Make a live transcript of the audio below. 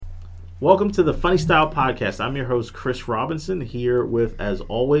Welcome to the Funny Style Podcast. I'm your host, Chris Robinson, here with, as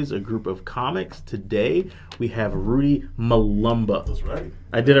always, a group of comics. Today, we have Rudy Malumba. That's right.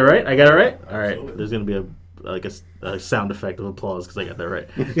 I did it right? I got it right? Absolutely. All right. There's going to be a sound effect of applause because I got that right.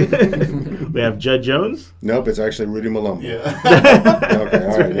 We have Judd Jones. Nope, it's actually Rudy Malumba. Yeah. Okay,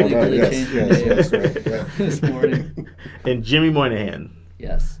 all right. Yes. Right. This morning. And Jimmy Moynihan.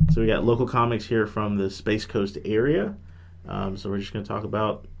 Yes. So we got local comics here from the Space Coast area. So we're just going to talk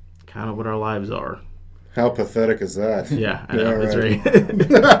about kind of what our lives are. How pathetic is that? Yeah, I know. That's right.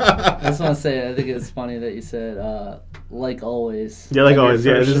 I just want to say, I think it's funny that you said, like always. Yeah, like always.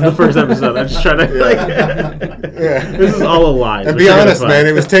 Yeah, this is the first episode. I'm just trying to, this is all a lie. And be honest, man,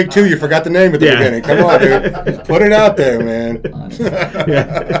 it was take two. You forgot the name at the beginning. Come on, dude. Just put it out there, man.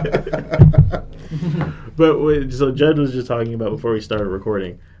 But so Judd was just talking about before we started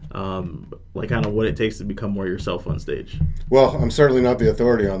recording, like kind of what it takes to become more yourself on stage. Well, I'm certainly not the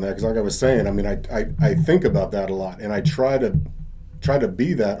authority on that because, like I was saying, I mean, I think about that a lot, and I try to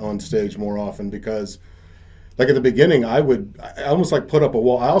be that on stage more often because, like at the beginning, I almost like put up a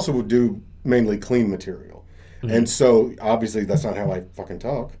wall. I also would do mainly clean material. Mm-hmm. And so, obviously, that's not how I fucking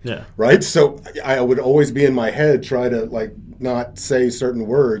talk. Yeah. Right? So, I would always be in my head, try to, like, not say certain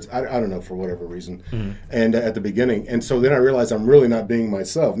words. I don't know, for whatever reason. Mm-hmm. And at the beginning. And so then I realized I'm really not being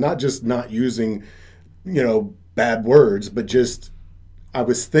myself. Not just not using, bad words, but just I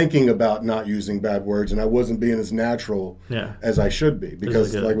was thinking about not using bad words, and I wasn't being as natural as I should be.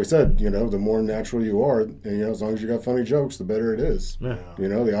 Because, like we said, the more natural you are, and, as long as you got funny jokes, the better it is. Yeah.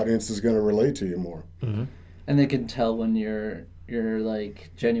 The audience is going to relate to you more. Mm-hmm. And they can tell when you're like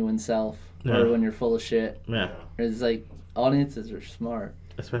genuine self or when you're full of shit. Yeah. It's like audiences are smart.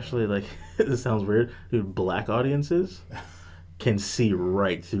 Especially like this sounds weird, dude. Black audiences can see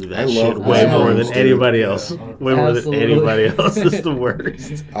right through that way more than anybody else. Way more than anybody else. It's the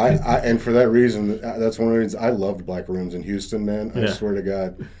worst. And for that reason, that's one of the reasons I loved black rooms in Houston, man. I swear to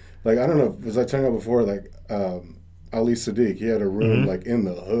God. Like, I don't know, was I telling you before, like, Ali Sadiq, he had a room like in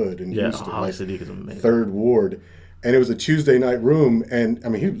the hood in Houston. Ali Sadiq is amazing. 3rd Ward. And it was a Tuesday night room, and I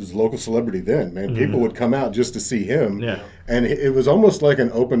mean, he was a local celebrity then, man. People would come out just to see him. Yeah. And it was almost like an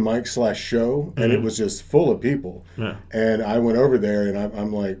open mic / show, and it was just full of people. Yeah. And I went over there, and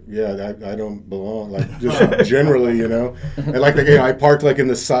I'm like, I don't belong, like, just generally, And like, I parked like in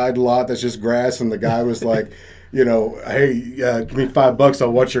the side lot that's just grass, and the guy was like, hey, give me $5,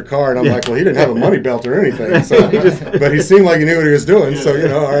 I'll watch your car. And I'm like, well, he didn't have a money belt or anything. So, but he seemed like he knew what he was doing. So,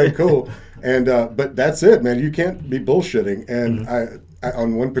 all right, cool. And but that's it, man. You can't be bullshitting. And I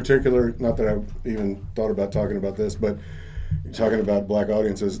on one particular, not that I even thought about talking about this, but talking about black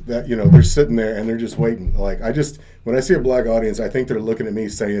audiences, that they're sitting there and they're just waiting. Like, when I see a black audience, I think they're looking at me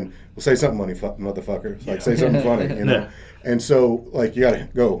saying, "Well, say something funny, motherfucker." Like, say something funny, And so, like, you got to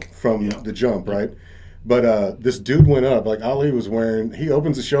go from the jump, right? But this dude went up, like Ali was wearing, he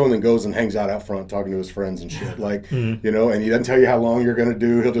opens the show and then goes and hangs out front talking to his friends and shit. Like, and he doesn't tell you how long you're going to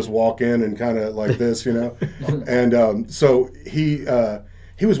do. He'll just walk in and kind of like this, And so he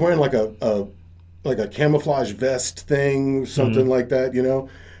was wearing like a camouflage vest thing, something like that,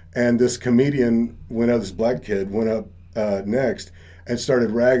 And this comedian this black kid went up next and started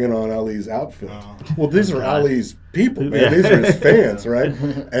ragging on Ali's outfit. Well, these are Ali's people, man. These are his fans, right?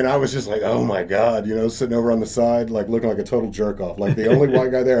 And I was just like, oh my God, sitting over on the side, like looking like a total jerk off. Like the only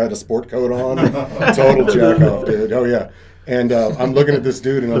white guy there had a sport coat on. Total jack off, dude. Oh yeah. And I'm looking at this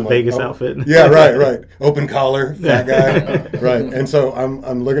dude, and I'm like, Vegas outfit. Yeah, right. Open collar, fat guy, right. And so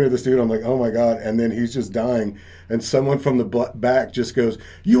I'm looking at this dude. I'm like, oh my God. And then he's just dying. And someone from the back just goes,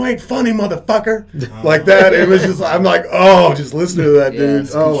 "You ain't funny, motherfucker," like that. It was just, I'm like, oh, just listen to that dude.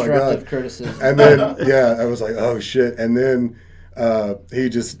 Oh my God. Criticism. And then I was like, oh shit. And then he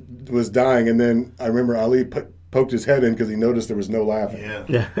just was dying. And then I remember Ali poked his head in because he noticed there was no laughing.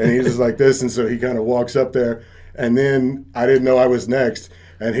 Yeah. And he's just like this. And so he kind of walks up there. And then I didn't know I was next.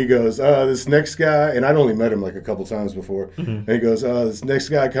 And he goes, this next guy, and I'd only met him like a couple times before. And he goes, this next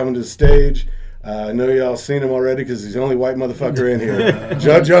guy coming to the stage, I know y'all seen him already because he's the only white motherfucker in here.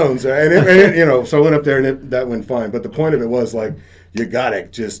 Judd Jones. And so I went up there and that went fine. But the point of it was like, you got to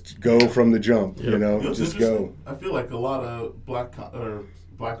just go from the jump, just go. I feel like a lot of black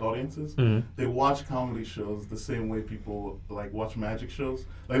audiences, they watch comedy shows the same way people like watch magic shows.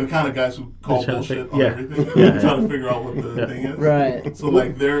 Like the kind of guys who call bullshit on everything, trying to figure out what the thing is. Right. So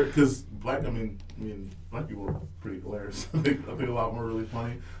like because black people are pretty hilarious. I think a lot more really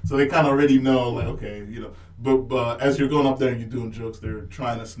funny. So they kind of already know, like, okay, But as you're going up there and you're doing jokes, they're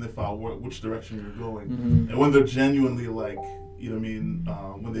trying to sniff out which direction you're going. And when they're genuinely like,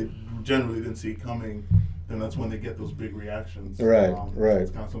 when they generally didn't see it coming, then that's when they get those big reactions. Right.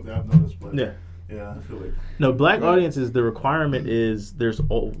 It's kind of something I've noticed. But Yeah, I feel like no, black audiences. The requirement is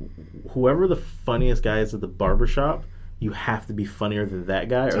whoever the funniest guy is at the barbershop. You have to be funnier than that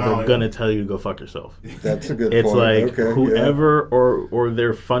guy, or they're gonna tell you to go fuck yourself. That's a good It's point. like whoever or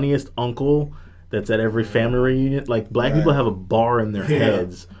their funniest uncle that's at every family reunion. Like black people have a bar in their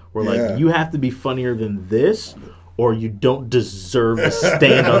heads where like you have to be funnier than this, or you don't deserve to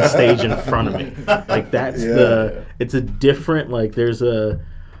stand on stage in front of me. Like that's it's a different like there's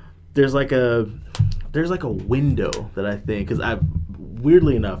like a window that I think because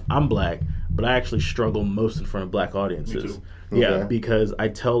weirdly enough I'm black. But I actually struggle most in front of black audiences. Yeah, because I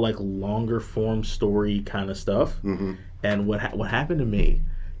tell like longer form story kind of stuff. Mm-hmm. And what happened to me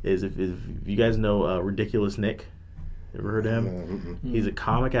is if you guys know Ridiculous Nick, ever heard of him? Mm-hmm. He's a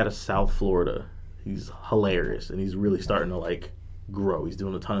comic out of South Florida. He's hilarious and he's really starting to like grow. He's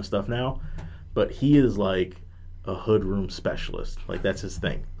doing a ton of stuff now, but he is like a hood room specialist. Like that's his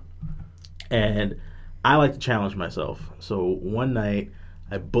thing. And I like to challenge myself. So one night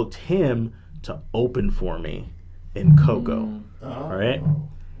I booked him to open for me in Coco, right?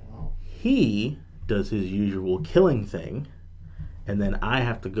 He does his usual killing thing, and then I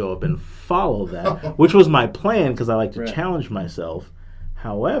have to go up and follow that, which was my plan because I like to challenge myself.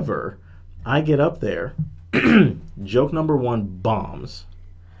 However, I get up there, joke number one bombs,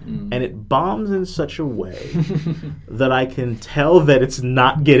 and it bombs in such a way that I can tell that it's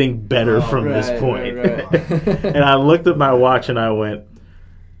not getting better from this point. And I looked at my watch and I went,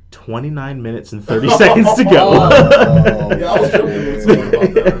 29 minutes and 30 seconds to go. I was joking with someone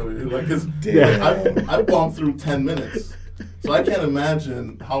about that earlier. Like, because I bombed through 10 minutes. So I can't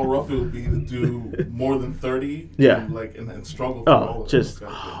imagine how rough it would be to do more than 30 and struggle through all of it. Just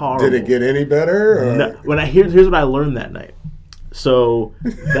horrible. Did it get any better? Or? No, here's what I learned that night. So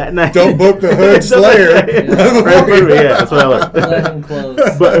that night, don't book the Hood Slayer. That's what I learned. Let him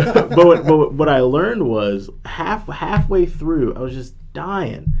close. But what I learned was halfway through, I was just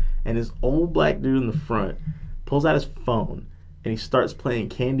dying, and this old black dude in the front pulls out his phone and he starts playing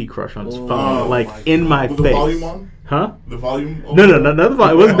Candy Crush on his phone, like in my face. The volume on? Huh? The volume? No, the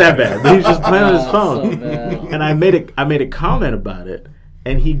volume. It wasn't that bad. But he was just playing on his phone, So and I made a comment about it,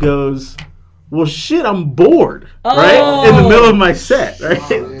 and he goes, well, shit, I'm bored, right? In the middle of my set, right?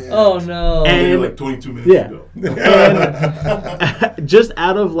 Oh, no. And like 22 minutes ago. And just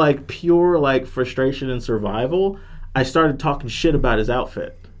out of like pure like frustration and survival, I started talking shit about his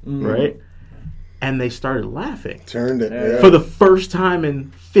outfit, right? And they started laughing. Turned it. For the first time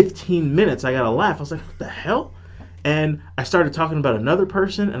in 15 minutes, I got a laugh. I was like, what the hell? And I started talking about another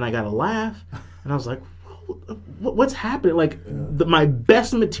person, and I got a laugh. And I was like, what's happening? Like, my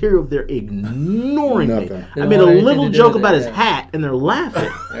best material, they're ignoring me. I made a little joke about his hat, and they're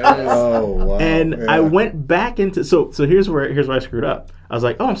laughing. Oh, wow. And I went back into... So here's where I screwed up. I was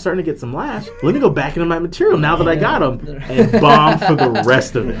like, I'm starting to get some laughs. Let me go back into my material now that I got them and bomb for the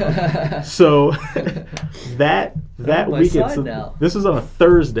rest of it. So that weekend... So this was on a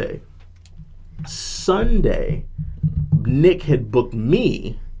Thursday. Sunday, Nick had booked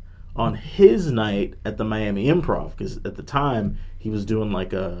me on his night at the Miami Improv, because at the time he was doing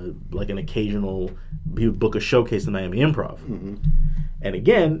like an occasional, he would book a showcase in the Miami Improv. Mm-hmm. And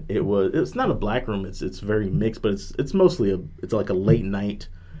again, it's not a black room, it's very mixed, but it's mostly it's like a late night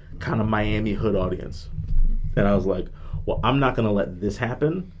kind of Miami hood audience. And I was like, well, I'm not going to let this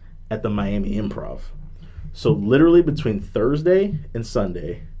happen at the Miami Improv. So literally between Thursday and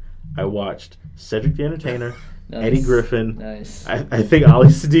Sunday, I watched Cedric the Entertainer, nice. Eddie Griffin. Nice. I think Ali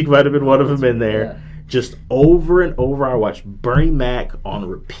Sadiq might have been one of them in there. Yeah. Just over and over, I watched Bernie Mac on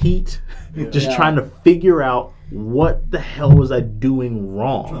repeat, trying to figure out what the hell was I doing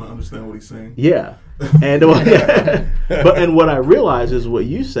wrong. Trying to understand what he's saying. Yeah. And and what I realized is what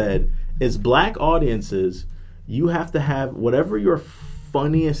you said is black audiences, you have to have whatever your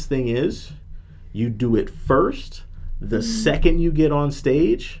funniest thing is, you do it first, the second you get on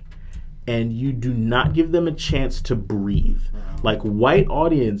stage, and you do not give them a chance to breathe. Like white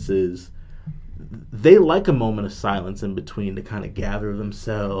audiences, they like a moment of silence in between to kind of gather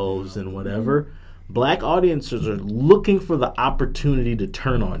themselves and whatever. Black audiences are looking for the opportunity to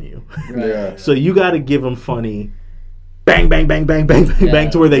turn on you. Right. Yeah. So you got to give them funny bang, bang, bang, bang, bang, bang,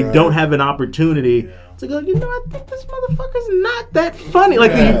 bang, to where they don't have an opportunity to go, I think this motherfucker's not that funny.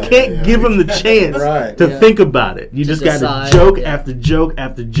 Like, you can't give them the chance to think about it. You just got to joke after joke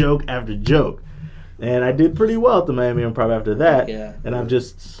after joke after joke. And I did pretty well at the Miami Improv after that. Yeah. And I've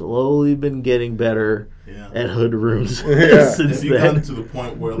just slowly been getting better at hood rooms since Have you gotten to the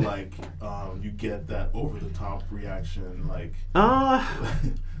point where, like, you get that over-the-top reaction, like...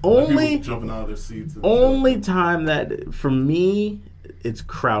 only jumping out of their seats? Only time that, for me, it's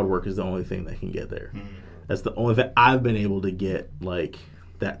crowd work is the only thing that can get there. Mm. That's the only thing I've been able to get, like,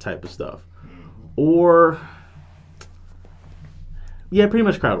 that type of stuff. Or... yeah, pretty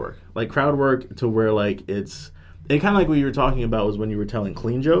much crowd work. Like, crowd work to where, like, it's... and kind of like what you were talking about was when you were telling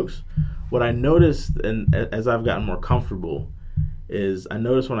clean jokes. What I noticed, and as I've gotten more comfortable, is I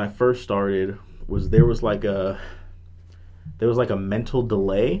noticed when I first started was there was like a mental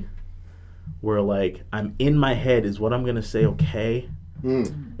delay where, like, I'm in my head, is what I'm going to say okay?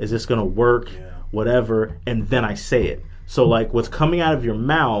 Is this going to work? Yeah. Whatever. And then I say it. So, like, what's coming out of your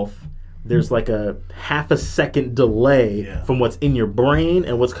mouth... there's like a half a second delay from what's in your brain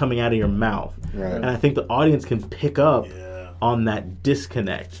and what's coming out of your mouth. Right. And I think the audience can pick up on that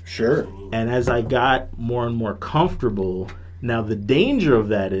disconnect. Sure. And as I got more and more comfortable, now the danger of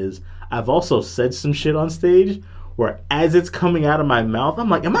that is I've also said some shit on stage where as it's coming out of my mouth, I'm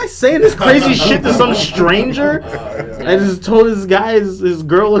like, am I saying this crazy shit to some stranger? I just told this guy his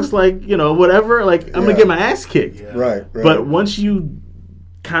girl looks like, you know, whatever. Like, I'm going to get my ass kicked. Yeah. Right. But once you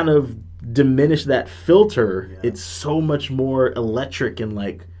kind of diminish that filter, it's so much more electric and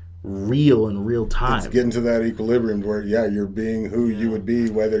like real in real time. It's getting to that equilibrium where you're being who you would be,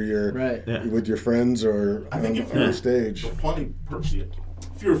 whether you're with your friends or on stage.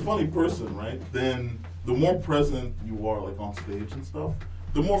 If you're a funny person, right, then the more present you are, like, on stage and stuff,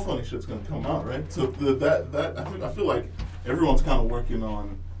 the more funny shit's gonna come out, right? So I feel like everyone's kind of working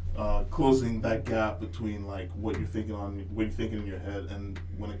on closing that gap between, like, what you're thinking in your head and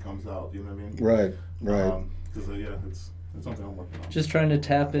when it comes out. You know what I mean? Right. Because it's something I'm working on. Just trying to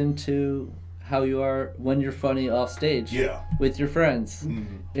tap into how you are when you're funny off stage. Yeah. With your friends.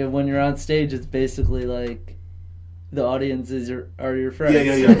 Mm-hmm. And when you're on stage, it's basically like the audience are your friends.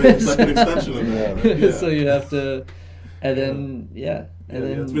 Yeah. It's like an extension of that. Right? Yeah. So you have to, and then and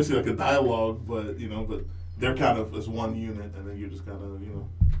then it's basically like a dialogue, but they're kind of as one unit, and then you're just kind of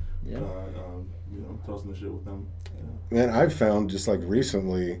tossing the shit with them. Man, I've found just like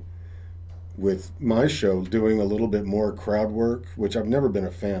recently with my show doing a little bit more crowd work, which I've never been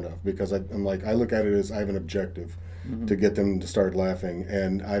a fan of, because I'm like, I look at it as I have an objective to get them to start laughing,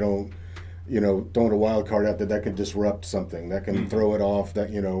 and I don't throwing a wild card out that can disrupt something, that can throw it off, that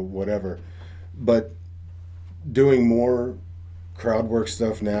whatever. But doing more crowd work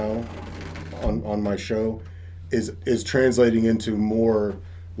stuff now on my show is translating into more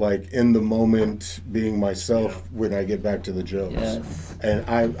like in the moment being myself when I get back to the jokes. Yes. And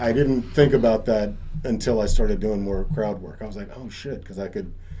I didn't think about that until I started doing more crowd work. I was like, oh shit, because I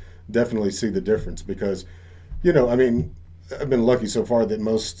could definitely see the difference, because I mean, I've been lucky so far that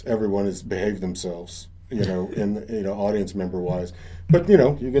most everyone has behaved themselves, in audience member wise. But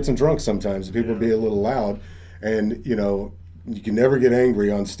you get some drunks sometimes. People be a little loud, and you can never get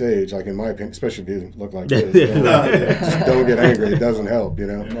angry on stage, like in my opinion, especially if you look like this. Just don't get angry. It doesn't help,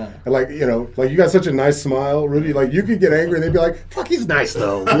 And like you got such a nice smile, Rudy. Like you could get angry and they'd be like, "Fuck, he's nice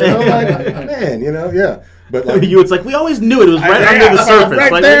though." But like it's like we always knew it was right under the surface,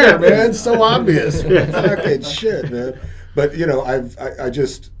 right like, there, man. It's so obvious. Fucking shit, man. But I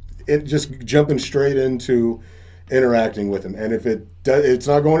just jumping straight into interacting with him, and if it's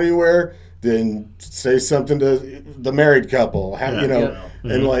not going anywhere, then say something to the married couple.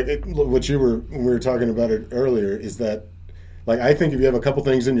 And like when we were talking about it earlier, is that like I think if you have a couple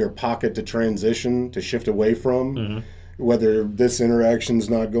things in your pocket to transition, to shift away from, whether this interaction's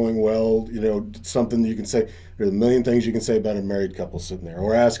not going well, something you can say. There's a million things you can say about a married couple sitting there,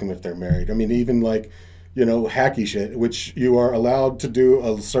 or ask them if they're married. I mean, even like, hacky shit, which you are allowed to do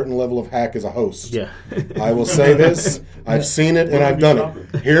a certain level of hack as a host. Yeah. I will say this. I've seen it and I've done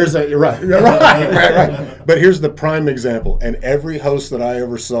it. Here's right. But here's the prime example. And every host that I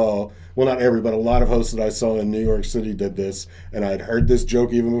ever saw, well, not every, but a lot of hosts that I saw in New York City did this. And I'd heard this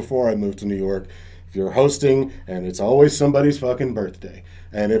joke even before I moved to New York. If you're hosting and it's always somebody's fucking birthday,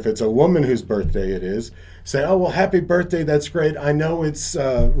 and if it's a woman whose birthday it is, say, oh, well, happy birthday, that's great. I know it's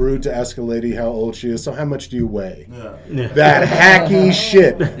rude to ask a lady how old she is, so how much do you weigh? Yeah. That hacky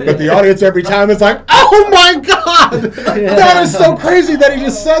shit. But the audience every time is like, oh my God! That is so crazy that he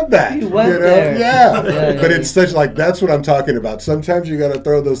just said that. He went there. Yeah. But it's such like, that's what I'm talking about. Sometimes you got to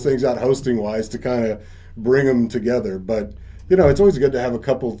throw those things out hosting-wise to kind of bring them together. But, it's always good to have a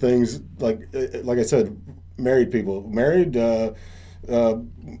couple things, like I said, married people. Married,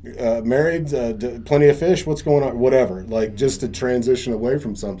 plenty of fish, what's going on, whatever, like just to transition away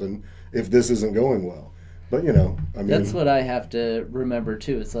from something if this isn't going well. But I mean, that's what I have to remember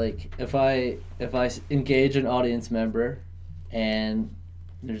too. It's like if I engage an audience member and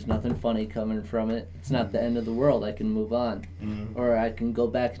there's nothing funny coming from it, it's not the end of the world. I can move on, or I can go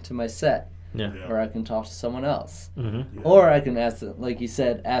back to my set, or I can talk to someone else, or I can ask them, like you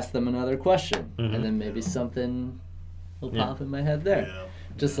said, ask them another question, and then maybe something will pop in my head there.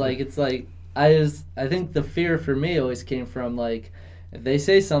 Just like it's like I think the fear for me always came from like, if they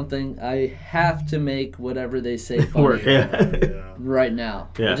say something, I have to make whatever they say funny right now.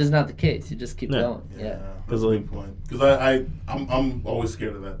 Which is not the case. You just keep going. That's a good point. Because I'm always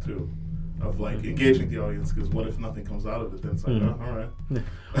scared of that too, of like engaging the audience. Because what if nothing comes out of it? Then it's like, oh, all right.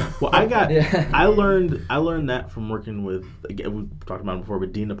 Well, I learned that from working with, again, we talked about it before,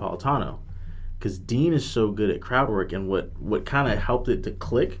 with Dean Napolitano, because Dean is so good at crowd work, and what kind of helped it to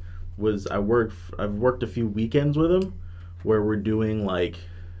click was I've worked a few weekends with him, where we're doing like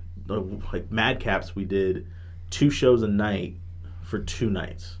Madcaps. We did 2 shows a night for 2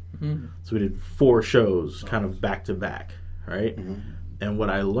 nights. So we did 4 shows kind of back to back, right? And what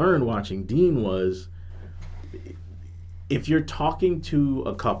I learned watching Dean was, if you're talking to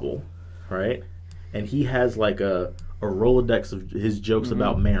a couple, right, and he has like a Rolodex of his jokes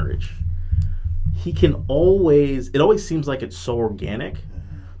about marriage, he can it always seems like it's so organic.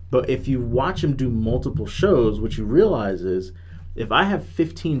 But if you watch him do multiple shows, what you realize is, if I have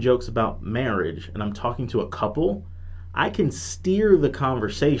 15 jokes about marriage and I'm talking to a couple, I can steer the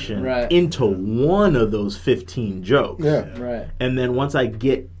conversation into one of those 15 jokes. And then once I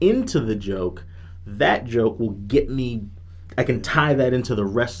get into the joke, that joke will get me, I can tie that into the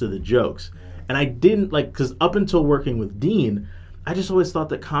rest of the jokes. And I didn't, because up until working with Dean, I just always thought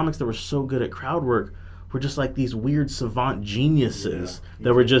that comics that were so good at crowd work were just like these weird savant geniuses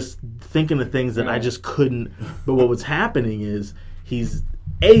that were just thinking of things that I just couldn't. But what was happening is he's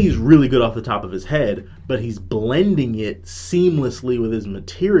really good off the top of his head, but he's blending it seamlessly with his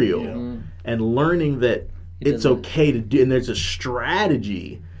material and learning that it's okay to do. And there's a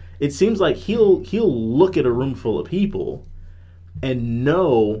strategy. It seems like he'll look at a room full of people and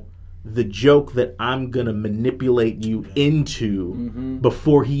know the joke that I'm going to manipulate you into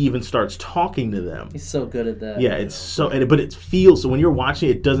before he even starts talking to them. He's so good at that. Yeah, it's so, but it feels, so when you're watching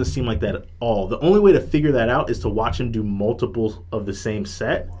it doesn't seem like that at all. The only way to figure that out is to watch him do multiples of the same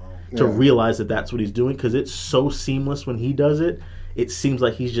set to realize that that's what he's doing, because it's so seamless when he does it. It seems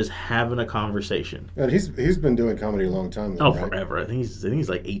like he's just having a conversation. And he's been doing comedy a long time though, right? Forever. I think he's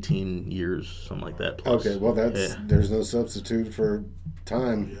like 18 years, something like that. Plus. Okay, well there's no substitute for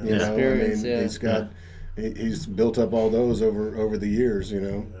time. You know, I mean, he's built up all those over the years. You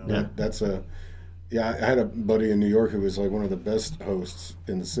know, that's a. Yeah, I had a buddy in New York who was like one of the best hosts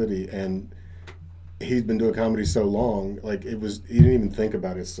in the city, and he's been doing comedy so long, like he didn't even think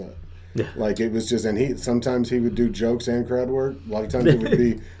about his set. Yeah. Like it was just, and sometimes he would do jokes and crowd work. A lot of times it would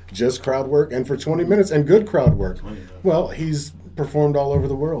be just crowd work, and for 20 minutes, and good crowd work. Well, he's performed all over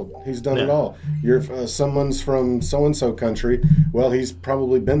the world. He's done it all. Someone's from so-and-so country. Well, he's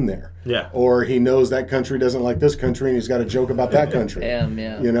probably been there. Yeah. Or he knows that country doesn't like this country, and he's got a joke about that country.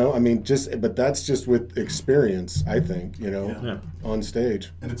 You know, I mean, but that's just with experience, I think, you know, on stage.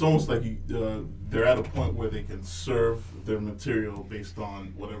 And it's almost like they're at a point where they can serve their material based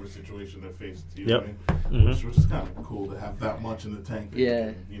on whatever situation they're faced. You know what I mean? Which is kind of cool to have that much in the tank. You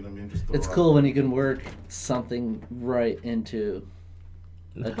know what I mean? It's cool when you can work something right into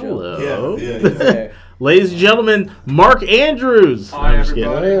a joke. Yeah. Ladies and gentlemen, Mark Andrews. Hi,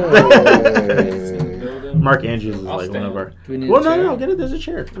 everybody. Mark Andrews is like one of our. No, get it. There's a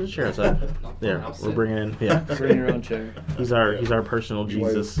chair. There's a chair outside. Yeah, we're bringing in. Yeah, bring your own chair. He's our personal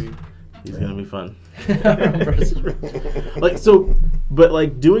Jesus. He's gonna be fun.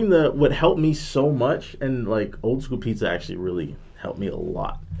 But doing what helped me so much, and like Old School Pizza actually really helped me a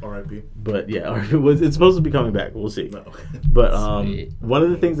lot. R.I.P. But yeah, it's supposed to be coming back. We'll see. No. But one of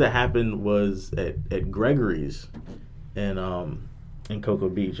the things that happened was at Gregory's in Cocoa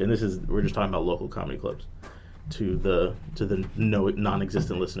Beach, and we're just talking about local comedy clubs to the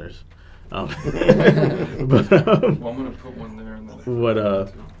non-existent listeners. Well, I'm gonna put one there. And then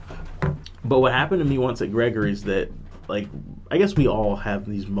But what happened to me once at Gregory's that, like, I guess we all have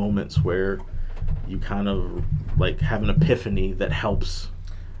these moments where you kind of like have an epiphany that helps.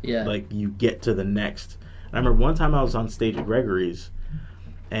 Yeah. Like you get to the next. And I remember one time I was on stage at Gregory's,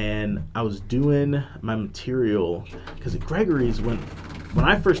 and I was doing my material because at Gregory's when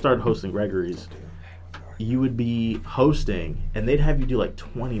I first started hosting Gregory's, you would be hosting and they'd have you do like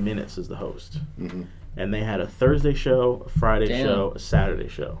 20 minutes as the host. And they had a Thursday show, a Friday show, a Saturday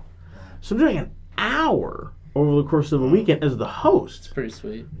show. So I'm doing an hour over the course of a weekend as the host. Pretty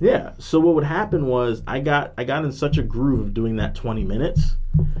sweet. Yeah. So what would happen was I got in such a groove of doing that 20 minutes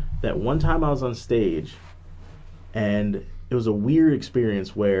that one time I was on stage, and it was a weird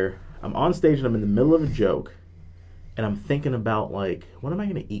experience where I'm on stage and I'm in the middle of a joke, and I'm thinking about, like, what am I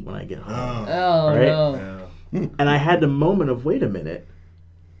going to eat when I get home? Oh, right? no. Yeah. And I had the moment of, wait a minute,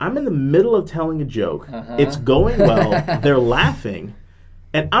 I'm in the middle of telling a joke. It's going well. They're laughing.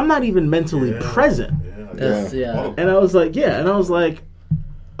 And I'm not even mentally present. Yeah. And I was like,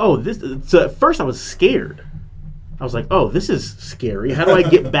 oh, this. So at first I was scared. I was like, oh, this is scary. How do I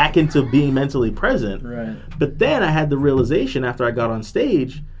get back into being mentally present? Right. But then I had the realization after I got on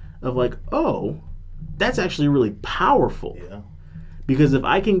stage of, like, oh, that's actually really powerful. Yeah. Because if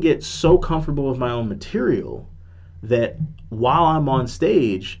I can get so comfortable with my own material that while I'm on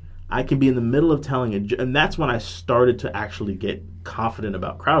stage, I can be in the middle of telling a joke. And that's when I started to actually get confident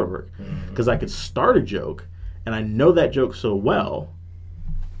about crowd work. Because I could start a joke, and I know that joke so well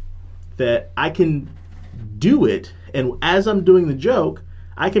that I can do it, and as I'm doing the joke,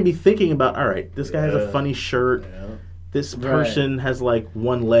 I can be thinking about, all right, this guy has a funny shirt. Yeah. This person has, like,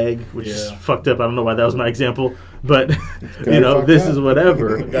 one leg, which is fucked up. I don't know why that was my example, but this is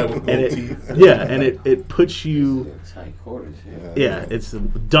whatever. And it puts you. Yeah, it's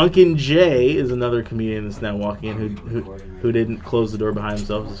Duncan J is another comedian that's now walking in who didn't close the door behind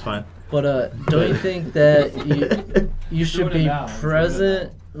himself. It's fine. But don't you think that you should be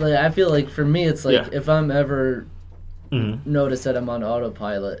present? Like, I feel like for me, it's like if I'm ever notice that I'm on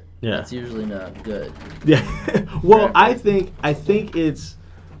autopilot, it's usually not good. Yeah. Well, I think it's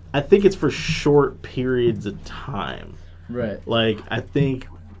for short periods of time. Right. Like, I think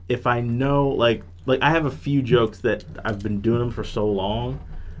if I know, like I have a few jokes that I've been doing them for so long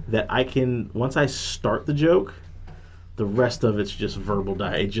that I can, once I start the joke, the rest of it's just verbal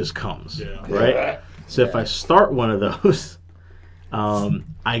diet. It just comes. Yeah. Right? So if I start one of those,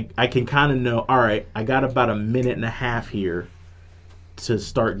 I can kind of know, all right, I got about a minute and a half here to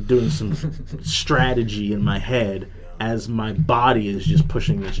start doing some strategy in my head as my body is just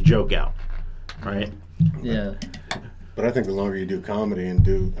pushing this joke out, right? Yeah. But I think the longer you do comedy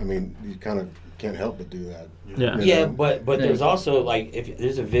you kind of can't help but do that. Yeah. Yeah, but there's also, like, if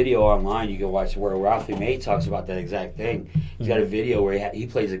there's a video online you can watch where Ralphie May talks about that exact thing. He's got a video where he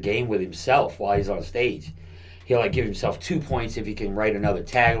plays a game with himself while he's on stage. He'll, like, give himself 2 points if he can write another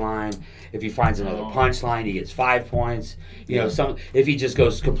tagline. If he finds another punchline, he gets 5 points. You know, if he just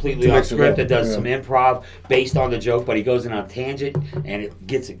goes completely off script and does some improv based on the joke, but he goes in on a tangent and it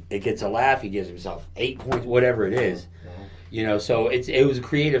gets a laugh, he gives himself 8 points, whatever it is. You know, so it was a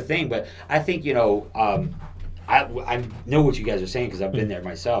creative thing, but I think, I know what you guys are saying because I've been there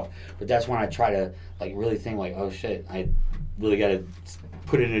myself, but that's when I try to, like, really think, like, oh shit, I really got to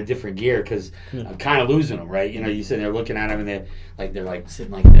put it in a different gear because I'm kind of losing them, right? You know, you sit there looking at them and they're like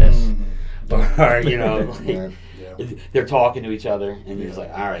sitting like this, or they're talking to each other, and you're just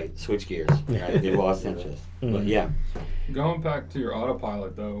like, all right, switch gears. Right? They've lost interest. But going back to your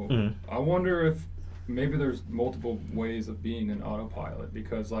autopilot though, I wonder if maybe there's multiple ways of being in autopilot,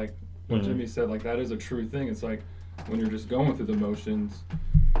 because, like what Jimmy said, like, that is a true thing. It's like when you're just going through the motions,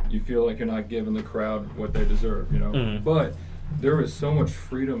 you feel like you're not giving the crowd what they deserve, you know. But there is so much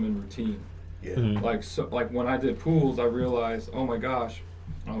freedom in routine. Yeah. Like when I did pools, I realized, oh my gosh,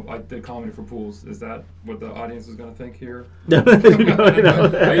 I did comedy for pools. Is that what the audience is going to think here?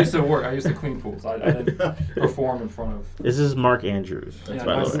 I used to clean pools. I didn't perform in front of. This is Mark Andrews.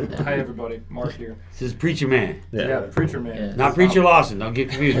 Hi everybody, Mark here. This is Preacher Man. Yeah, Preacher Man. Yeah. Not Preacher Lawson. Don't get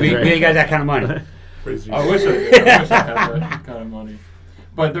confused. We ain't got that kind of money. I wish I did. I wish I had that kind of money.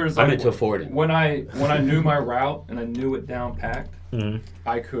 But there's, like, I'm into afford it. When I knew my route and I knew it down packed,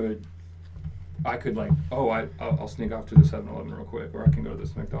 I could like, I'll sneak off to the 7-Eleven real quick, or I can go to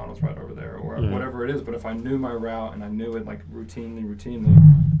this McDonald's right over there, or whatever it is. But if I knew my route and I knew it, like, routinely,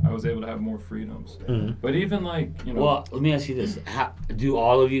 I was able to have more freedoms. But even, like, you know. Well, let me ask you this: do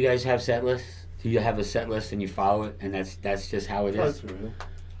all of you guys have set lists? Do you have a set list and you follow it, and that's just how it is?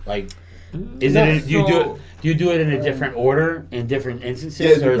 Like. Do you do it in a different order in different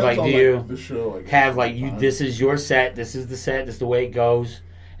instances, or like do you have this is your set, this is the set, this is the way it goes,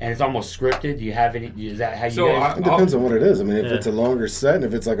 and it's almost scripted? Do you have any? Is that how you guys? It depends on what it is. I mean, if it's a longer set and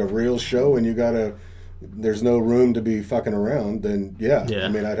if it's like a real show and there's no room to be fucking around, then I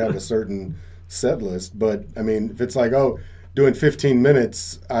mean, I'd have a certain set list. But I mean, if it's like, doing 15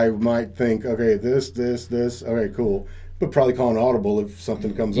 minutes, I might think, okay, this, okay, cool. But probably call an audible if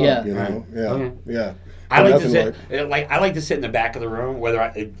something comes up, you know. Right. Yeah. I like to sit. I like to sit in the back of the room, whether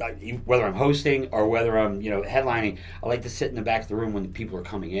I'm hosting or whether I'm headlining. I like to sit in the back of the room when the people are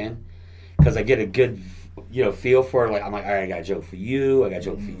coming in, because I get a good feel for like I'm like, all right, I got a joke for you, I got a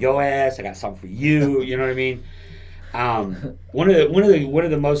joke for your ass, I got something for you. You know what I mean? One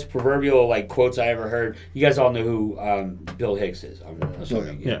of the most proverbial like quotes I ever heard. You guys all know who Bill Hicks is. I'm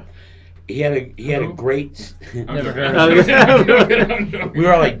assuming. Yeah. He had a great. Never heard. We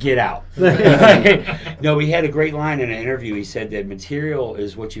were all like, get out. No, he had a great line in an interview. He said that material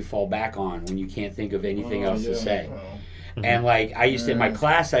is what you fall back on when you can't think of anything else to say. And like I used to in my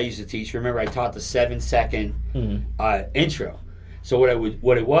class I used to teach. Remember, I taught the 7-second intro. So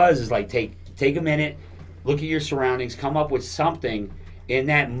what it was is like take a minute, look at your surroundings, come up with something in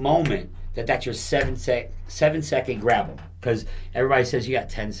that moment that's your 7-second grab. Because everybody says you got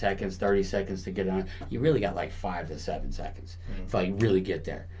 10 seconds, 30 seconds to get on. You really got like 5 to 7 seconds to like really get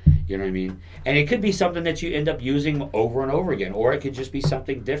there. You know what I mean? And it could be something that you end up using over and over again, or it could just be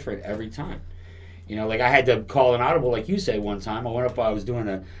something different every time. You know, like I had to call an audible, like you said one time. I was doing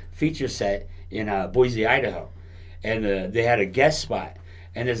a feature set in Boise, Idaho, and they had a guest spot.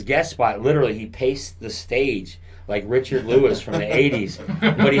 And this guest spot, literally, he paced the stage like Richard Lewis from the 80s,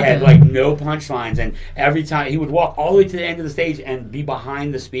 but he had like no punchlines, and every time he would walk all the way to the end of the stage and be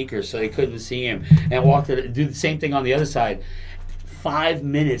behind the speakers so they couldn't see him, and do the same thing on the other side. 5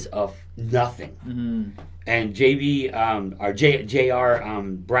 minutes of nothing. And J.R.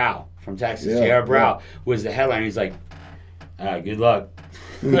 Brow from Texas, J.R. Brow was the headliner. He's like, good luck.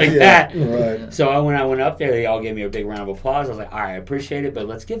 Like that. Right. So when I went up there, they all gave me a big round of applause. I was like, all right, I appreciate it, but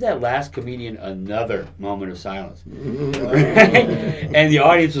let's give that last comedian another moment of silence. And the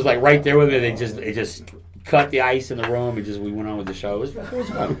audience was like right there with me. They just cut the ice in the room and we went on with the show. It was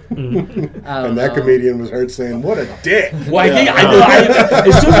fun. And that comedian was heard saying, what a dick. Well,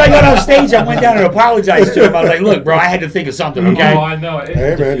 as soon as I got off stage, I went down and apologized to him. I was like, look, bro, I had to think of something, okay? Oh, I know.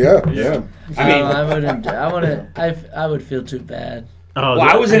 Hey, man, yeah. I would feel too bad. Oh, well,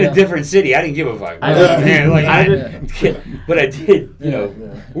 I was in a different city. I didn't give a fuck. But I did,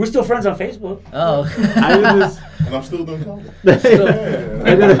 We're still friends on Facebook. Oh. And I'm still doing comedy.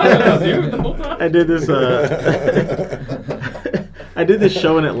 I did this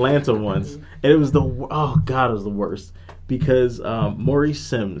show in Atlanta once, and it was it was the worst. Because Maurice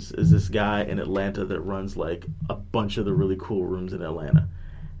Sims is this guy in Atlanta that runs like a bunch of the really cool rooms in Atlanta.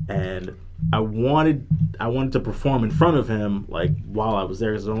 And I wanted to perform in front of him like while I was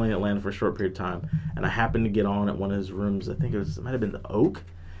there, because I was only in Atlanta for a short period of time, and I happened to get on at one of his rooms. I think it might have been the Oak,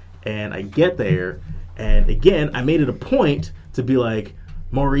 and I get there, and again I made it a point to be like,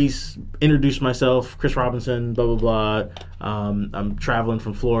 Maurice, introduce myself, Chris Robinson, blah blah blah. I'm traveling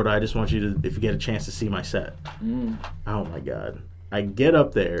from Florida. I just want you to, if you get a chance, to see my set. Oh my God. I get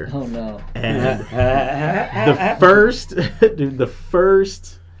up there. Oh no. And the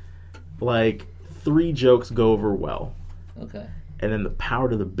first like 3 jokes go over well. Okay. And then the power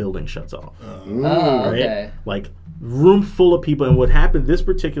to the building shuts off. Okay. Like, room full of people. And what happened, this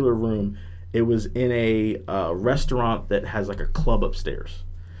particular room, it was in a restaurant that has like a club upstairs.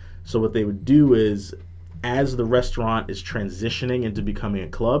 So what they would do is, as the restaurant is transitioning into becoming a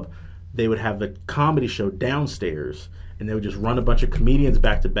club, they would have the comedy show downstairs, and they would just run a bunch of comedians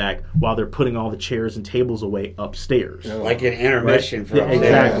back to back while they're putting all the chairs and tables away upstairs. Like an intermission for upstairs.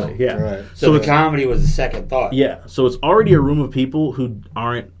 Exactly, yeah. Right. So the comedy was the second thought. Yeah, so it's already a room of people who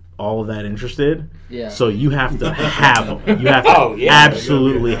aren't all that interested. Yeah. So you have to have them. You have to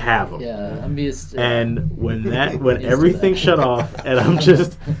absolutely have them. Yeah, I'm used to And when everything shut off, and I'm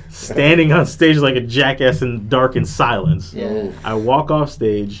just standing on stage like a jackass in darkened silence, I walk off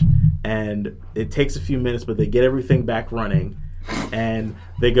stage, and it takes a few minutes, but they get everything back running, and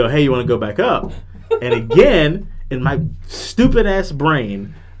they go, hey, you want to go back up? And again, in my stupid ass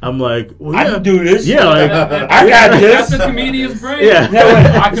brain, I'm like, well, I can do this. Yeah, like, I got this. That's the comedian's brain.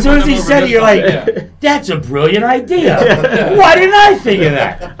 Yeah. As soon as he said it, you're like, that's a brilliant idea. Why didn't I think of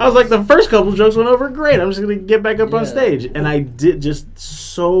that? I was like, the first couple jokes went over great. I'm just going to get back up on stage. And I did, just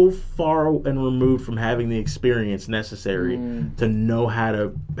so far and removed from having the experience necessary to know how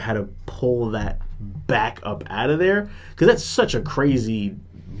to pull that back up out of there. Because that's such a crazy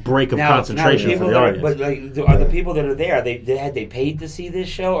break of concentration for the audience. But are the people that are there, had they paid to see this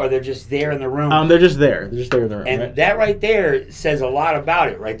show, or they're just there in the room? They're just there. They're just there in the room. And that right there says a lot about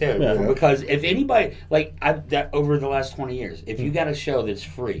it right there. Yeah. Because if anybody, over the last 20 years, if you got a show that's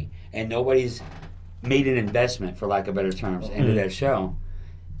free and nobody's made an investment, for lack of better terms, into that show,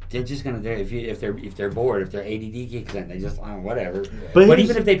 they're just gonna if they're bored, if their ADD kicks in, they just whatever. But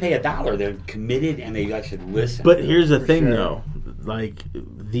even if they pay $1, they're committed and they actually listen. But here's the thing, though, like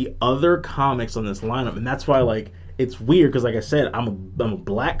the other comics on this lineup, and that's why like it's weird because, like I said, I'm a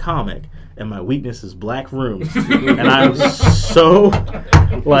black comic, and my weakness is black rooms, and I'm so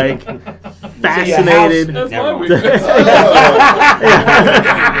like fascinated. That's my weakness.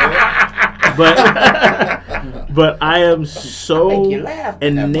 But I am so Make you laugh.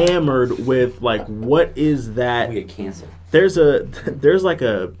 enamored with like what is that? We get canceled. There's a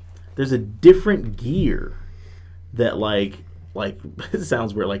different gear that like it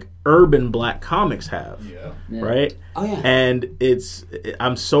sounds weird, like urban black comics have. Yeah. Right? Oh yeah. And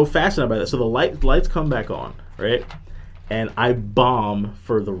I'm so fascinated by that. So the lights come back on, right? And I bomb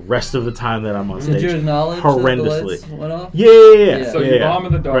for the rest of the time that I'm on stage. Did you acknowledge horrendously? that the lights went off? Yeah. So you bomb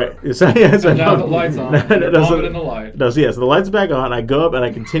in the dark. Right. So, yeah, so And now the light's on. You bomb it in the light. No, so yeah, so the light's back on. I go up and I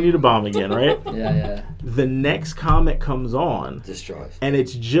continue to bomb again, right? Yeah. The next comic comes on. Destroys. And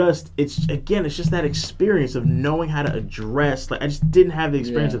it's just that experience of knowing how to address. Like I just didn't have the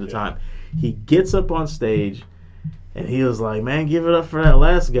experience at the time. He gets up on stage, and he was like, "Man, give it up for that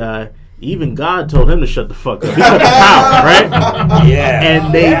last guy." Even God told him to shut the fuck up. He's got the power, right? Yeah.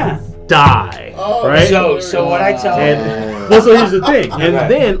 And they die, right? So what I tell Well, so here's the thing. And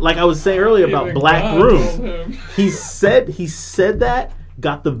then, like I was saying earlier about Even Black God Room, told him. he said that,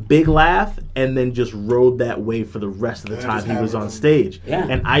 got the big laugh, and then just rode that wave for the rest of the time he was on stage. Yeah.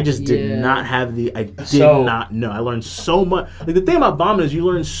 And I just did Yeah. not have I did So- not know. I learned so much. Like the thing about bombing is you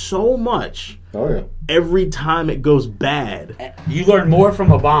learn so much Oh yeah. every time it goes bad. You learn more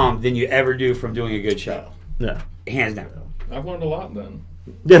from a bomb than you ever do from doing a good show. Yeah. Hands down. I've learned a lot then.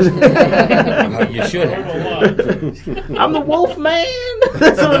 You should I've have. learned a lot. I'm the wolf man.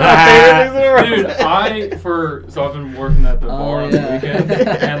 That's one of my favorite things in the world. Dude, so I've been working at the bar on the yeah. weekend,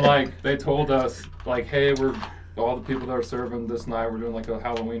 and like they told us, like, hey, all the people that are serving this night, we're doing like a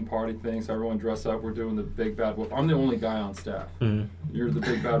Halloween party thing, so everyone dress up. We're doing the Big Bad Wolf. I'm the only guy on staff. Mhm. You're the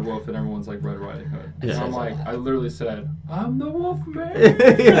Big Bad Wolf, and everyone's like Red Riding Hood. Yeah. So I'm like, I literally said, I'm the Wolf Man.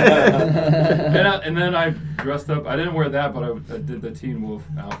 Yeah. And then I dressed up. I didn't wear that, but I did the Teen Wolf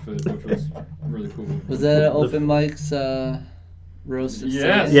outfit, which was really cool. Was that an open mic's roast of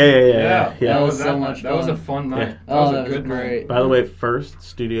Yes. Satan? Yeah. That was so much That was a fun. fun night. Yeah. That was Oh, a that was good great. night. By the way, first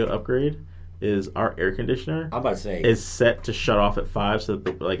studio upgrade is our air conditioner I'm about to say. is set to shut off at 5, so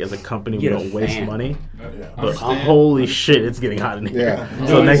that like as a company we Get a don't waste fan. money. Yeah. But Understand. holy shit, it's getting hot in here. Yeah.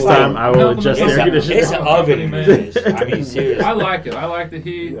 So No, next it's time I will like- adjust the It's air a- conditioner. It's an oven in this. I mean, seriously. I like it. I like the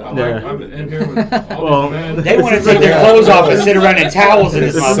heat. I like, Yeah. I'm in here with all Well, these men. They want to take their clothes off and sit around in towels in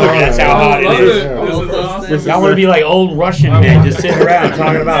this This is motherfucker. That's how I hot it love is. it. Yeah. This is All those awesome. things. Y'all want to be like old Russian men just sitting around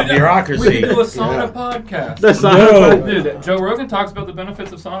talking about We bureaucracy. can do a sauna podcast. That's not No. Dude, Joe Rogan talks about the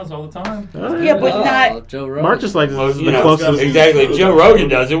benefits of saunas all the time. Yeah, but Oh, not. Joe Rogan. Mark just like this is You the know, closest. exactly. Joe Rogan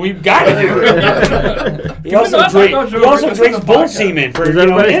does it. We've got to do it. He also not talk about Joe drinks Rogan. This bull is a podcast. semen for Is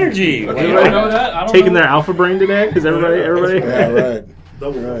everybody- energy. You don't know that? I don't Taking know. their alpha brain today because everybody. Yeah, right.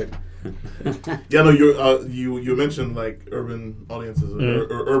 Double Right. Yeah, no, you mentioned like urban audiences or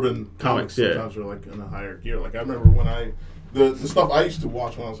urban comics yeah. sometimes are like in a higher gear. Like I remember when the stuff I used to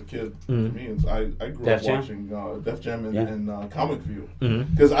watch when I was a kid. Comedians, I grew Def up Jam? watching Def Jam and, Yeah. and Comic View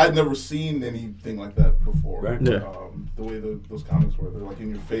Mhm. because I'd never seen anything like that before. Right. Yeah. The way those comics were, they're like in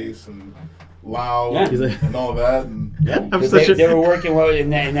your face and loud Yeah. He's like- and all that. And I'm They, such a, they were working well in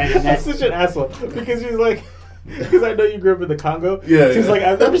that. I'm such an asshole because he's like. Because I know you grew up in the Congo. Yeah, So he's yeah. like,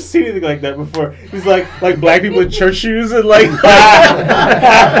 I've never seen anything like that before. He's like black people in church shoes and like,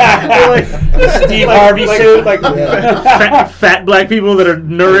 Steve Harvey suit. like fat black people that are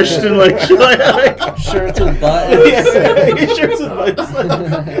nourished and like Shirts with buttons. yeah, shirts and buttons.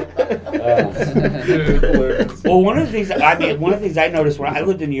 Well, one of the things I noticed when I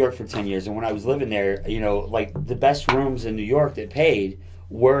lived in New York for 10 years, and when I was living there, you know, like the best rooms in New York that paid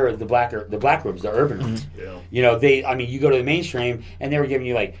were the black rooms, the urban rooms. Yeah. You know, you go to the mainstream and they were giving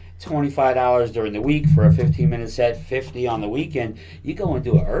you like $25 during the week for a 15-minute set, $50 on the weekend. You go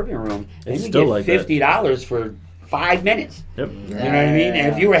into an urban room and It's you still get like that. $50 for 5 minutes. Yep. You know what I mean?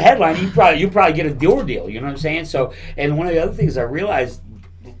 And if you were a headline, you probably get a door deal. You know what I'm saying? So, and one of the other things I realized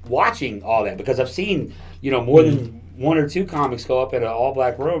watching all that, because I've seen, you know, more than one or two comics go up at an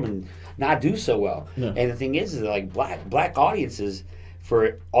all-black room and not do so well. Yeah. And the thing is that like black audiences,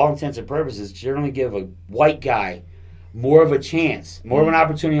 for all intents and purposes, generally give a white guy more of a chance, more of an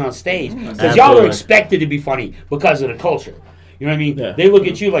opportunity on stage, because y'all are Absolutely. expected to be funny because of the culture. You know what I mean? Yeah. They look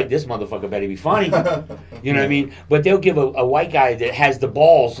at you like, this motherfucker better be funny. You know what I mean? But they'll give a white guy that has the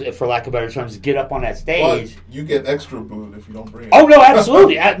balls, for lack of better terms, to get up on that But stage. you get extra booed if you don't bring it. Oh no,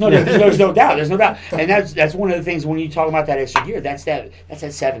 absolutely. No, there's no doubt. There's no doubt. And that's one of the things when you talk about that extra gear. That's that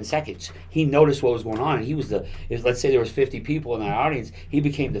 7 seconds. He noticed what was going on, and he was let's say there was 50 people in that audience. He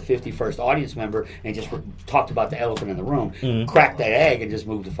became the 51st audience member and just talked about the elephant in the room, cracked that egg, and just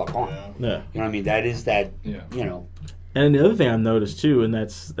moved the fuck on. Yeah. Yeah. You know what I mean? That is that. Yeah. You know. And the other thing I've noticed too, and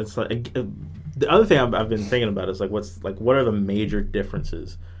that's like the other thing I've been thinking about is like what are the major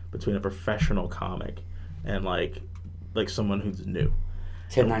differences between a professional comic and like someone who's new.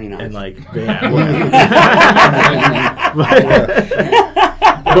 1099. And like,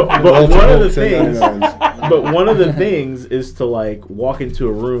 but one of the things is to like walk into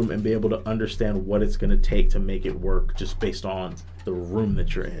a room and be able to understand what it's going to take to make it work just based on the room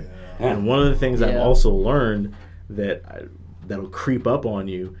that you're in. And one of the things I've also learned that'll creep up on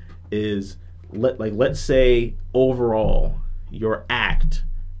you is let's say overall your act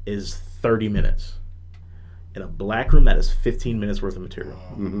is 30 minutes. In a black room, that is 15 minutes worth of material.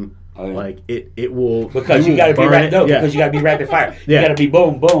 Mm-hmm. Oh, yeah. Like it will because you got to be because you got to be rapid fire. You got to be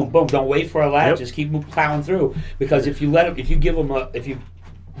boom, boom, boom. Don't wait for a laugh. Yep. Just keep plowing through. Because if you if you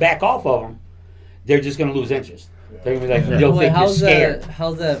back off of them, they're just going to lose interest. They're gonna be like, they'll think you're scared.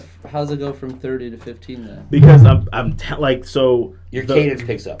 How's it go from 30 to 15 then? Because so your cadence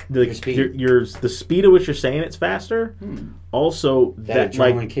picks up. Your speed. The speed at which you're saying it's faster. Also, that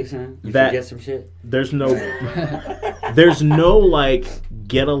adrenaline kicks in. You forget some shit. There's no like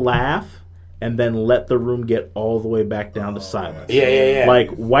get a laugh and then let the room get all the way back down to silence. Yeah.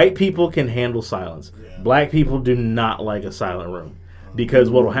 Like white people can handle silence. Yeah. Black people do not like a silent room because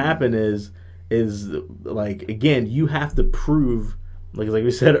what will happen is like, again, you have to prove, like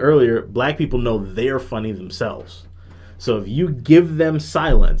we said earlier, black people know they're funny themselves. So if you give them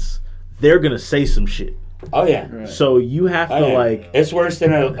silence, they're going to say some shit. Oh, yeah. Right. So you have to, like... It's worse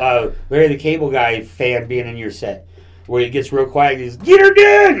than a Larry the Cable Guy fan being in your set, where it gets real quiet and he's, get her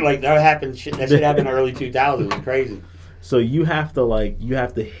done! Like, that happened in the early 2000s. It was crazy. So you have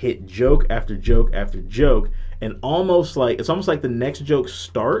to hit joke after joke after joke, and it's almost like the next joke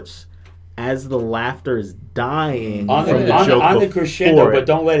starts as the laughter is dying on the crescendo, but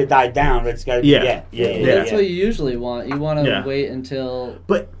don't let it die down. It's got to be That's what you usually want. You want to wait until.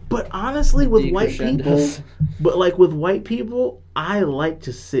 But honestly, with white people, I like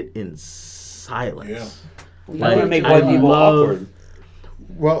to sit in silence. Yeah. You want to make white people awkward.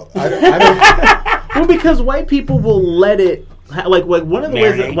 Well, I don't. Well, because white people will let it. Like one of the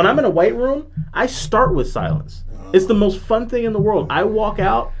ways that when I'm in a white room, I start with silence. It's the most fun thing in the world. I walk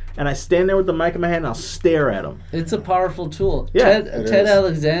out. And I stand there with the mic in my hand and I'll stare at him. It's a powerful tool. Yeah, Ted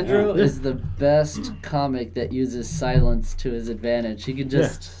Alexandro is the best comic that uses silence to his advantage. He can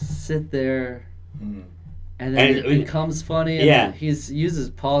just sit there and then it becomes funny. And he uses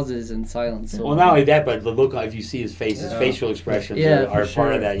pauses and silence. Well, not only that, but the look, if you see his face, his facial expressions are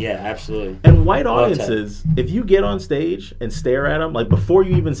part of that. Yeah, absolutely. And white audiences, if you get on stage and stare at them, like before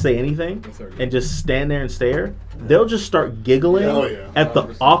you even say anything, and just stand there and stare, they'll just start giggling at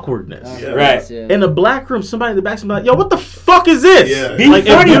the awkwardness. Right. In a black room, somebody in the back is like, yo, what the fuck is this? Yeah. Be like,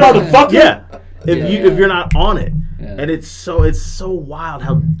 funny, motherfucker. Yeah. If you're not on it. Yeah. And it's so wild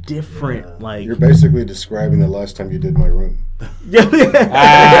how different like you're basically describing the last time you did my room. No, you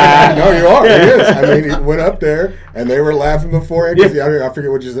are. It is. I mean, you went up there and they were laughing before because I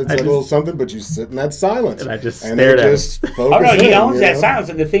forget what you said, a little something, but you sit in that silence. And I just stared at him. Oh no, he owns that silence.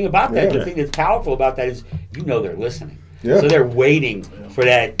 And the thing about that, the thing that's powerful about that is they're listening. Yeah. So they're waiting for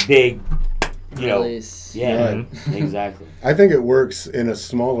that big release. Exactly. I think it works in a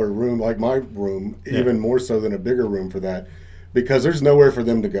smaller room like my room, even more so than a bigger room for that, because there's nowhere for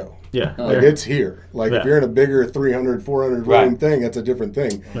them to go. Yeah. Like it's here. Like if you're in a bigger 300, 400 room thing, that's a different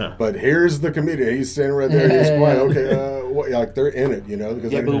thing. Yeah. But here's the comedian. He's standing right there. He's quiet. Okay, like they're in it,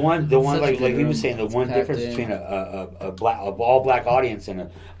 Because but the one like he was saying, the one difference between a all black audience and a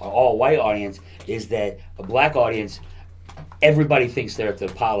all white audience is that a black audience, everybody thinks they're at the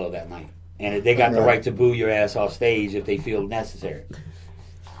Apollo that night. And they got the right to boo your ass off stage if they feel necessary.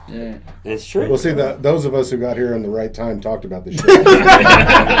 Yeah, it's true. Well, see, those of us who got here in the right time talked about this shit. We're going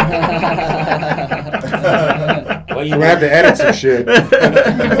to have to edit some shit.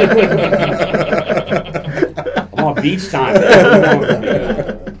 I'm on beach time.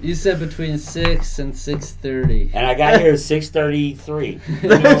 You said between 6 and 6:30. And I got here at 6:33.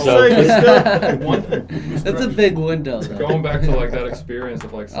 That's a big window, though. Going back to like that experience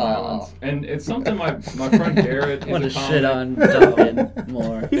of like silence. And it's something my friend Garrett, he's want to shit on Duncan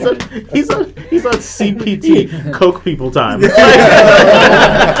more. He's on CPT, Coke people time. I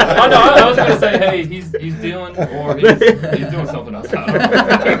was gonna say, hey, he's dealing doing something else.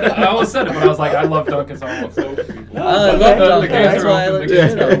 I almost said it, but I was like, I love Duncan, so I love Coke people. I love Duncan. That's why I look at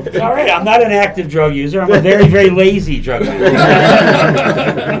it. It's all right. I'm not an active drug user. I'm a very, very lazy drug user.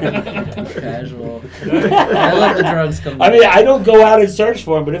 Casual. I let the drugs come. I mean, I don't go out and search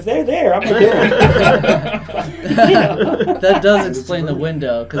for them, but if they're there, I'm gonna do it. That does explain the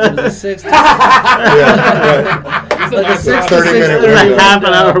window because it was a 6 to Like a 6 to 30-minute 6:30 window. half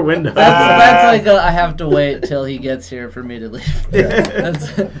an hour window. That's like I have to wait till he gets here for me to leave.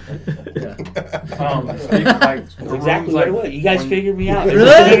 That's, yeah. Speaking like the Exactly rooms, what you guys figured me out. Is Really?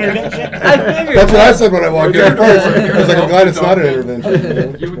 this an intervention? I figured. That's what I said when I walked in first. I was like, I'm glad it's not an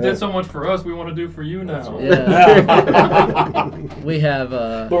intervention. You did so much for us. We want to do for you now. Yeah. We have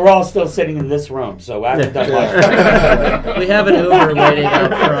But we're all still sitting in this room, so I haven't done much. we have an Uber waiting out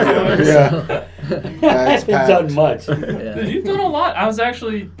front. Yeah. I haven't done much. Yeah. You've done a lot. I was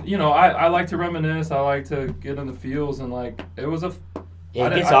actually, I like to reminisce. I like to get in the feels, and like it was a. Yeah,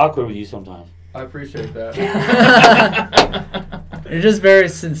 it gets awkward with you sometimes. I appreciate that. You're just very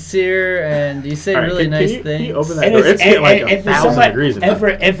sincere, and you say really nice things. Can you open that door? It's getting like 1,000 degrees. And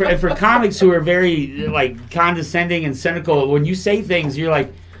for comics who are very like condescending and cynical, when you say things, you're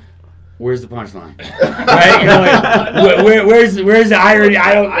like, "Where's the punchline?" Right? You know, like, where's the irony?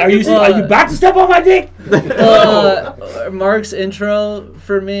 Are you about to step on my dick? Mark's intro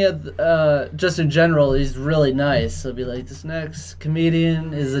for me, just in general, he's really nice. He'll be like, "This next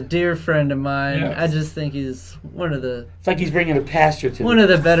comedian is a dear friend of mine." Yes. I just think he's one of the It's like he's bringing a pasture to one of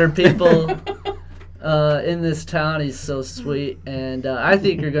the better people in this town. He's so sweet, and I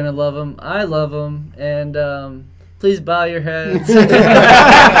think you're gonna love him. I love him, and please bow your heads.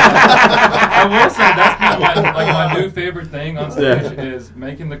 I will say that's my new favorite thing on stage is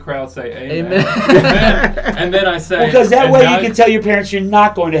making the crowd say amen. And then I say, because that way you can tell your parents you're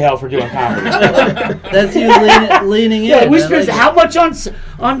not going to hell for doing comedy. That's you leaning in. Yeah, we spent how much on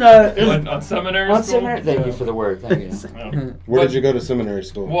on seminary on school? seminary? Thank you for the word. Thank you. Where did you go to seminary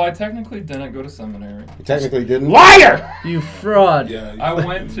school? Well, I technically didn't go to seminary. You technically didn't? Liar! You fraud. Yeah. I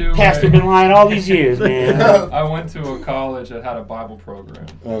went to Pastor been lying all these years, man. I went to a college that had a Bible program.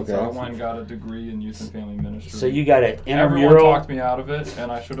 Okay. So I went and got a degree in youth and family ministry. So you got an Everyone intramural. talked me out of it,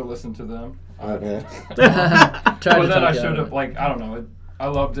 and I should have listened to them. Okay. Tried But to then I talk you out should of have, it. like, I don't know. I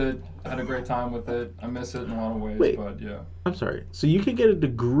loved it. I had a great time with it. I miss it in a lot of ways, Wait. but yeah. I'm sorry. So you could get a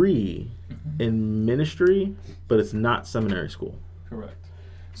degree in ministry, but it's not seminary school. Correct.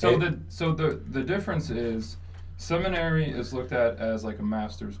 So the difference is seminary is looked at as like a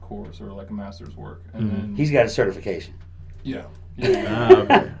master's course or like a master's work, and then He's got a certification. yeah.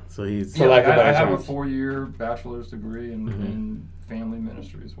 Okay. So he's For lack of better I have a terms. 4-year bachelor's degree in family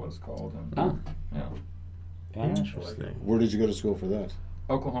ministry is what it's called, and Oh. yeah, interesting. Where did you go to school for that?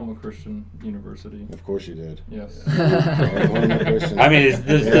 Oklahoma Christian University. Of course you did. Yes. I mean,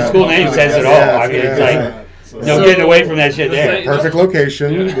 the school name says it all. I mean, it's like no So- getting away from that shit there. Perfect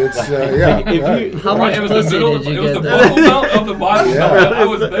location. It's right. How much It was the pussy middle. did you It was get the there? buckle belt of the Bible Yeah. belt. I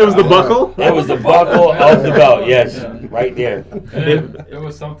was there. It was the buckle? That was the buckle of the belt. Yes, Yeah. right there. And it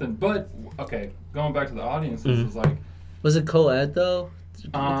was something. But okay, going back to the audience, this is like, Was it co-ed though?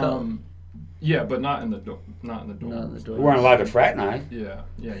 yeah, but not in the dorms. Not in the dorms. We weren't allowed to fraternize. Yeah.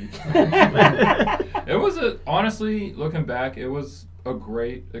 It was honestly looking back, it was a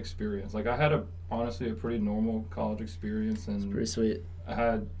great experience. Like I had honestly a pretty normal college experience, and Pretty sweet. I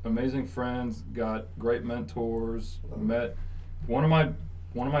had amazing friends, got great mentors, met one of my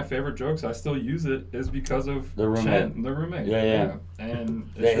favorite jokes. I still use it is because of The roommate. Chen, the roommate. Yeah. And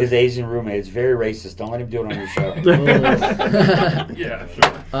it's His Asian roommate is very racist. Don't let him do it on your show. yeah,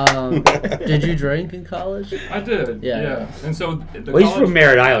 sure. Did you drink in college? I did. Yeah. Yeah. And so the Well, he's college- from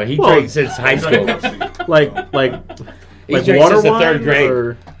Merritt Island. He drank since high school. Like He's drank water since the wine, third grade.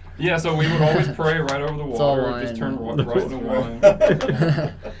 or- Yeah, so we would always pray right over the all water, wine. just turn right into wine.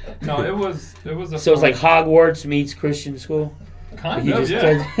 No, it was a So it's fun- like Hogwarts meets Christian school. kind He of, just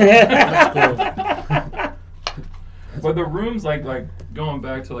yeah. But the rooms, like going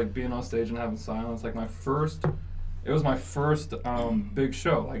back to like being on stage and having silence, like it was my first big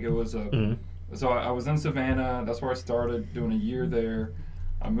show. Like it was so I was in Savannah. That's where I started doing a year there.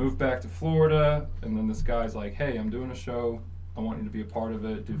 I moved back to Florida, and then this guy's like, "Hey, I'm doing a show. I want you to be a part of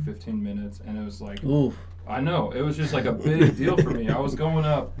it. Do 15 minutes." And it was like, Oof. I know. It was just like a big deal for me. I was going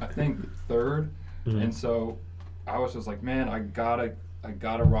up, I think, third. And so I was just like, man, I gotta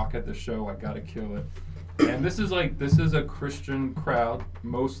rock at the show. I gotta kill it. And this is a Christian crowd,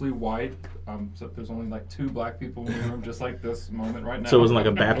 mostly white. So there's only like 2 black people in the room, just like this moment right now. So it wasn't like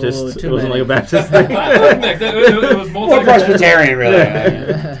a Baptist. Oh, it too wasn't many. like a Baptist thing. it was More multi. Presbyterian, really.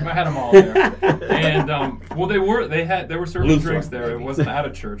 I had them all there, and well, they were serving Lutheran. drinks there. It wasn't at a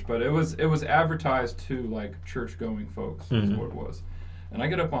church, but it was advertised to like church going folks is what it was. And I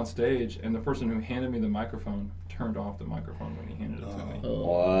get up on stage, and the person who handed me the microphone turned off the microphone when he handed it to me.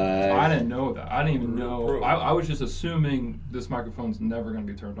 What? I didn't know that. I didn't even know. I was just assuming this microphone's never going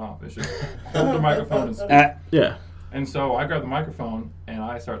to be turned off. It's just hold the microphone and speak. Yeah. And so I grab the microphone and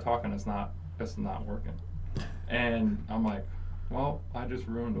I start talking. It's not working. And I'm like, well, I just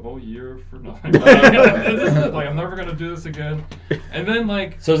ruined a whole year for nothing. Like, I'm never gonna do this again. And then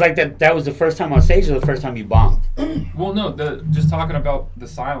so it's like that was the first time on stage or the first time you bombed? Well, no, just talking about the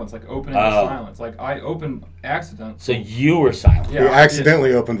silence, like opening the silence. Like I opened accident. So you were silent. Yeah, you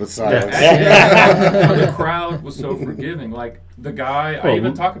accidentally opened with silence. Yeah. The crowd was so forgiving. Like the guy, I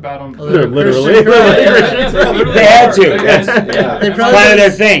even talk about him. Literally. They had to. They probably planted their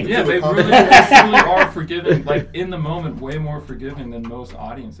thing. Yeah, they really are forgiving. Like in the moment, way more forgiving than most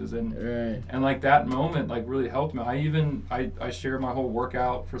audiences, and like that moment, like really helped me. I shared my whole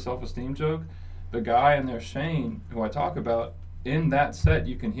workout for self-esteem joke. The guy in there, Shane, who I talk about, in that set,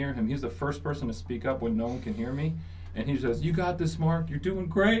 you can hear him. He's the first person to speak up when no one can hear me. And he says, "You got this, Mark. You're doing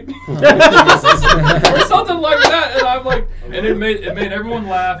great." Or something like that. And I'm like, and it made everyone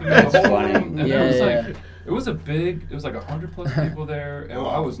laugh. It made the whole room. And there was like, it was like 100+ people there, and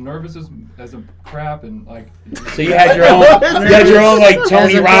I was nervous as a crap, and like. So you had your own like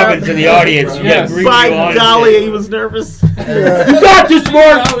Tony Robbins in the audience. By golly, he was nervous. You got this,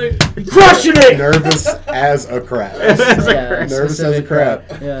 Mark. Crushing it. Nervous as a crap. Nervous as a crap.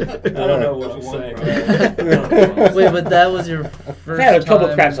 Yeah. I don't know what to say. Wait, but that was your first I had a couple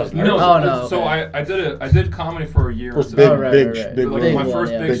time? craps. I was nervous. No. So I did comedy for a year. Big Like my one,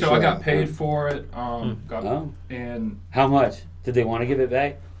 first big show. show. I got paid for it. And how much? Did they want to give it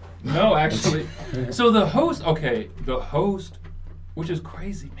back? No, actually. So the host, which is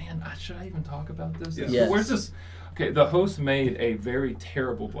crazy, man. Should I even talk about this? Yes. Where's this? Okay, the host made a very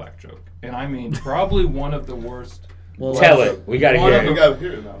terrible black joke, and I mean probably one of the worst. Well, tell it. We got to hear it. We got to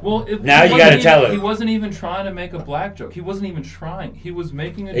hear it now. Well, now you got to tell it. He wasn't even trying to make a black joke. He wasn't even trying. He was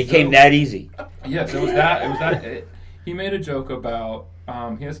making a joke. It came that easy. Yes, it was that. He made a joke about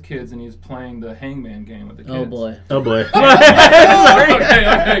he has kids and he's playing the hangman game with the kids. Oh boy. Okay,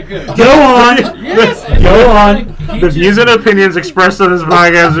 good. Go on. Yes. Go on. The views and opinions expressed on this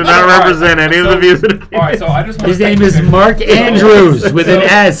podcast do not represent any of the views and opinions. All right, so I just. His name is Mark Andrews with an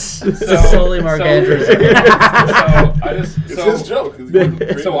S. Solely Mark Andrews. It's his joke.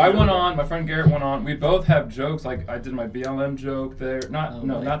 So I went on. My friend Garrett went on. We both have jokes. Like I did my BLM joke there.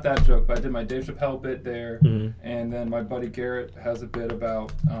 Not that joke, but I did my Dave Chappelle bit there. Mm-hmm. And then my buddy Garrett has a bit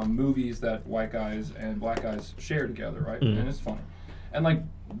about movies that white guys and black guys share together, right? Mm-hmm. And it's funny. And like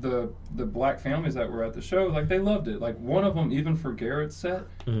the black families that were at the show, like they loved it. Like one of them, even for Garrett's set,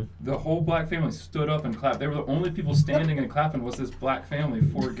 the whole black family stood up and clapped. They were the only people standing and clapping was this black family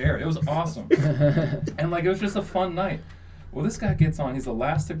for Garrett. It was awesome. And like it was just a fun night. Well, this guy gets on. He's the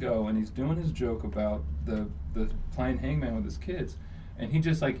last to go, and he's doing his joke about the playing hangman with his kids, and he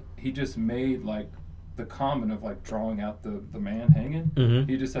just made like the comment of like drawing out the man hanging. Mm-hmm.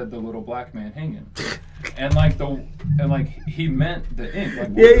 He just said the little black man hanging, and he meant the ink. Like,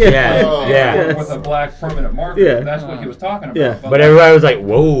 with a black permanent marker. Yeah. That's what he was talking about. Yeah. But everybody was like,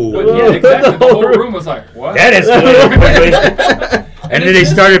 "Whoa!" But yeah, exactly. The whole room was like, "What?" That escalated quickly. And then they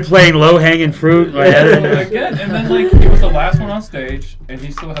started playing low-hanging fruit. And then like he was the last one on stage, and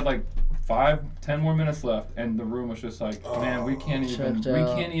he still had like 5-10 more minutes left, and the room was just like, man, we can't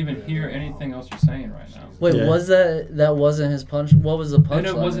even hear anything else you're saying right now. Wait, was that wasn't his punch? What was the punchline? And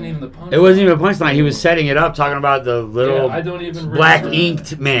it wasn't even the punchline. It wasn't even a punchline. He was setting it up, talking about the little I don't even black remember.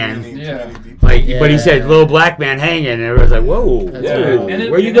 inked man. Yeah. But he said little black man hanging, and everyone's like, whoa.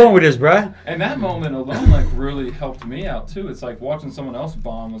 Where you going with this, bruh? And that moment alone like really helped me out too. It's like watching someone else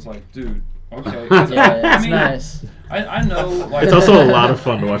bomb was like, dude, okay. It's nice. I know. Like, it's also a lot of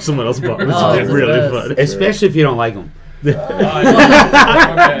fun to watch someone else bomb. It's really fun. Especially if you don't like them. Okay.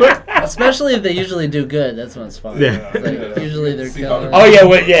 Especially if they usually do good. That's when it's fun. Yeah. Like, usually they're killing. Oh yeah,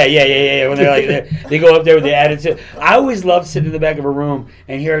 when they're like they go up there with the attitude. I always love sitting in the back of a room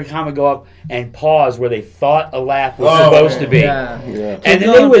and hear a comic go up and pause where they thought a laugh was supposed to be. Yeah. And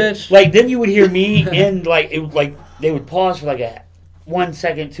then they would then you would hear me in they would pause for like a 1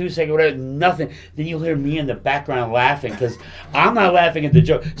 second, 2 seconds, whatever, nothing. Then you'll hear me in the background laughing because I'm not laughing at the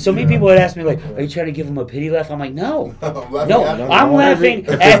joke. So many people would ask me, like, are you trying to give them a pity laugh? I'm like, no. I'm laughing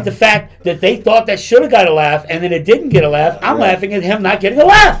at the fact that they thought that should have got a laugh and then it didn't get a laugh. I'm laughing at him not getting a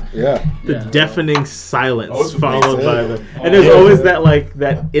laugh. Yeah. The deafening silence followed by the... And there's always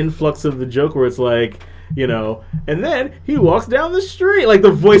that influx of the joke where it's like, you know, and then he walks down the street. Like,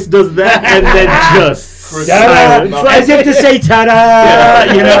 the voice does that, and then just silence. As if to say,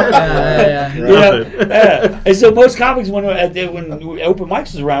 ta-da! You know? Yeah. And so most comics, when open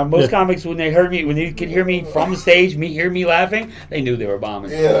mics was around, most comics, when they could hear me from the stage, hear me laughing, they knew they were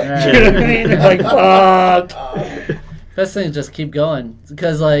bombing. Yeah. You know what I mean? They're like, fuck. Best thing is just keep going,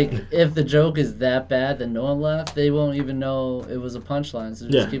 because like if the joke is that bad that no one laughed, they won't even know it was a punchline. So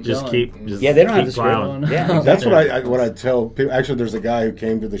just keep going. They don't have the plowing. script. Yeah, That's what I tell people. Actually, there's a guy who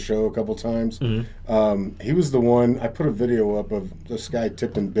came to the show a couple times. He was the one. I put a video up of this guy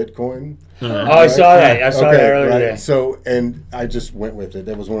tipping Bitcoin. I saw that. I saw that earlier today. So, and I just went with it.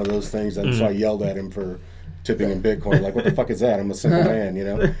 That was one of those things. And so I yelled at him for tipping in Bitcoin. Like, what the fuck is that? I'm a simple man, you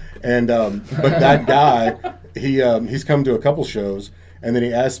know. And but that guy, he's come to a couple shows, and then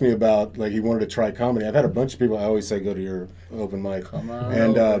he asked me about, like, he wanted to try comedy. I've had a bunch of people. I always say go to your open mic,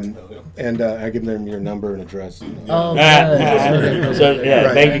 and I give them your number and address. Oh, so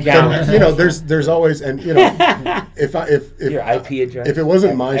bank account. You know, there's always, and you know, if your IP address. If it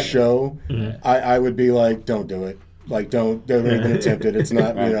wasn't my show, I would be like, don't do it. Like, don't even attempt it. It's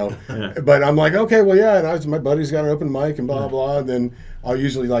not, you know. But I'm like, okay, well, yeah. And my buddy's got an open mic and blah blah. And then I'll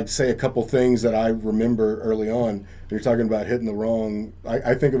usually like say a couple things that I remember early on. You're talking about hitting the wrong.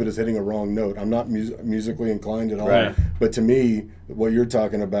 I think of it as hitting a wrong note. I'm not musically inclined at all. Right. But to me, what you're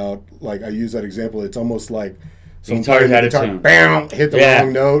talking about, like I use that example. It's almost like Guitar bam, hit the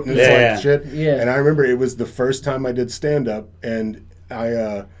wrong note, and it's like shit. Yeah. And I remember it was the first time I did stand up, and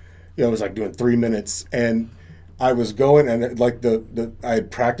I was like doing 3 minutes, and I was going, and like I had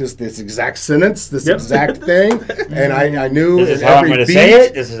practiced this exact sentence, this exact thing, and I knew this is how I'm going to say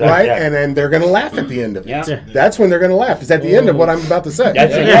it. This is right, and then they're going to laugh at the end of it. Yeah. That's when they're going to laugh. It's at the end of what I'm about to say.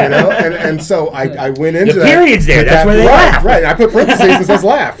 That's it, you know, and so I went into the period's there. That's where they laugh. Right. I put parentheses and says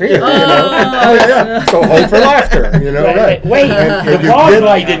laugh here. You know, so hold for laughter. You know, right? Wait, the pause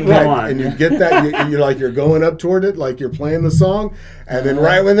light didn't come on, and you get that. You're like you're going up toward it, like you're playing the song, and then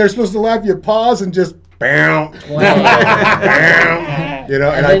right when they're supposed to laugh, you pause and just. Bam, bam, you know,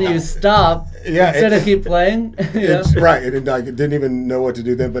 and then you stop instead of keep playing. It's right. And I didn't even know what to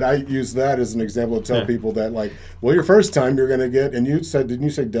do then, but I use that as an example to tell people that, like, well, your first time you're going to get, and you said, didn't you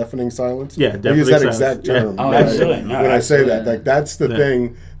say deafening silence? Yeah, deafening I use that silence. exact term. Yeah. Oh, absolutely. No, when I say that, like, that's the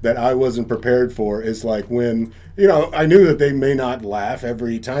thing that I wasn't prepared for. Is like when, you know, I knew that they may not laugh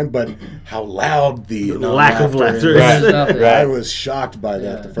every time, but how loud the lack of laughter is. Right. I was shocked by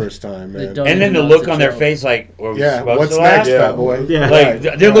that the first time, man. And then the look on their face, like, what's next, fat boy? Yeah.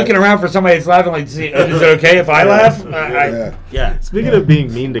 Like, they're looking around for somebody that's laughing, like, is it okay if I laugh? Speaking of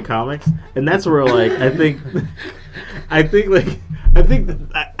being mean to comics, and that's where, like, I think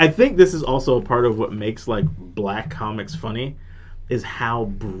this is also a part of what makes, like, black comics funny, is how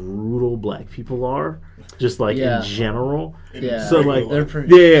brutal black people are, just like in general. Yeah. So like, they're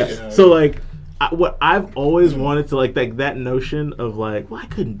pretty. So like, what I've always wanted to like that notion of like, well, I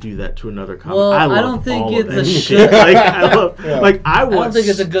couldn't do that to another comic. Well, I don't think it's a shit. Like I love, like I want. I don't think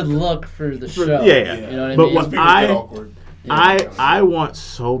it's a good look for the show. Yeah. You know what I but mean? what I want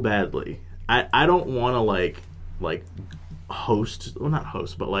so badly, I don't want to like host, well not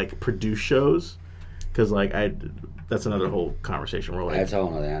host, but like produce shows, because like that's another whole conversation where like that's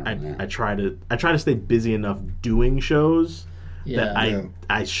all that. I try to stay busy enough doing shows that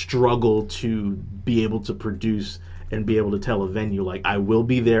I struggle to be able to produce and be able to tell a venue like I will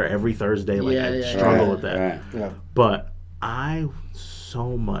be there every Thursday. Like I struggle with that. Right. Yeah. But I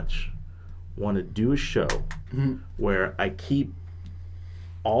so much want to do a show where I keep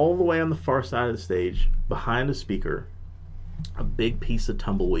all the way on the far side of the stage behind a speaker a big piece of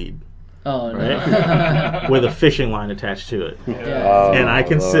tumbleweed. Oh, no. Right? With a fishing line attached to it. Yeah. And I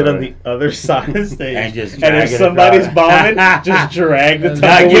can sit on the other side of the stage. And just and if somebody's bombing, just drag the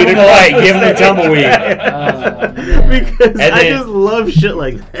tumbleweed. Give them the light. Give them the tumbleweed. Because I just love shit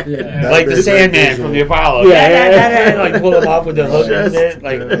like that. Yeah. Like the Sandman from the Apollo. Like pull him off with the hook and shit.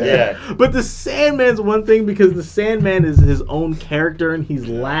 Like, But the Sandman's one thing because the Sandman is his own character and he's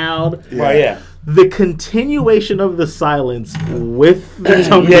loud. Right, The continuation of the silence with the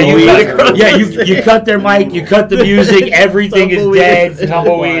tumbleweed. You cut their mic, you cut the music, everything is dead,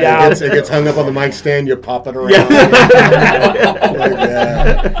 tumbleweed out. It gets hung up on the mic stand, you pop it around.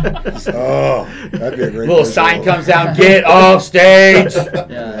 Oh, that'd be a great little sign comes down, get off stage.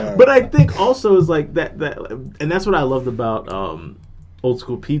 But I think also is like that, and that's what I loved about Old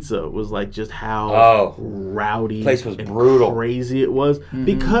School Pizza was like just how rowdy, place was and brutal, crazy it was.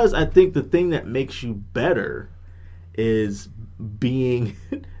 Because I think the thing that makes you better is being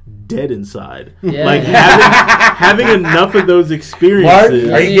dead inside. Yeah. Like having enough of those experiences.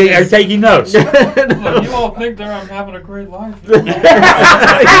 Mark, are you taking notes? Look, you all think that I'm having a great life.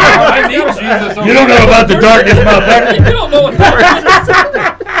 I need Jesus. You don't know about the darkness, motherfucker. You don't know what darkness is.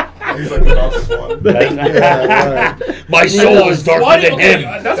 He's like the darkest one. My soul is darker than him.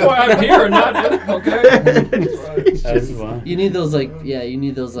 That's why I'm here and not him, okay? That's fun. You need those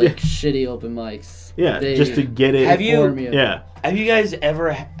shitty open mics. Yeah, They just to get it. Have you? inform you. Yeah. Have you guys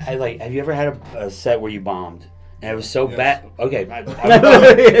ever have you ever had a set where you bombed and it was so bad? Okay,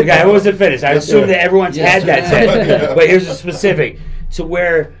 I wasn't finished. I assume that everyone's had that set, but here's a specific to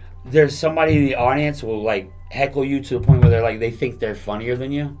where there's somebody in the audience will like heckle you to the point where they think they're funnier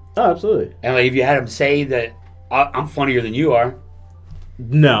than you. Oh, absolutely. And like if you had them say that I'm funnier than you are.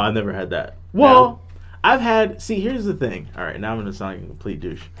 No, I've never had that. Well, I've had. See, here's the thing. All right, now I'm gonna sound like a complete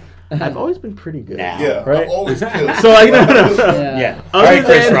douche. I've always been pretty good. Now. Yeah, Right? I've always killed. So like no. Yeah. Other All right,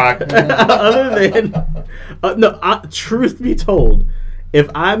 Chris than- Rock. Other than truth be told, if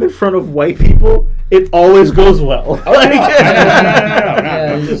I'm in front of white people, it always goes well. No.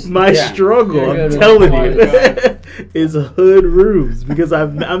 My struggle, You're I'm good telling with you, it. is hood rooms because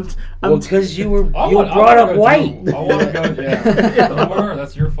I'm Well, because you were I you want- brought I up wanna white. go, I want to go. Yeah. Don't worry,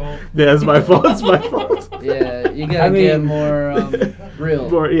 that's your fault. Yeah, it's my fault. It's my fault. Yeah, you gotta get more real.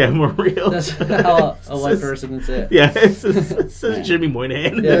 More real. That's how a white person would say it. Yeah, it's Jimmy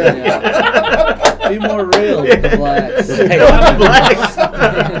Moynihan. Yeah. Be more real with the blacks.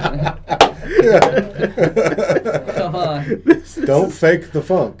 Come on. Don't fake the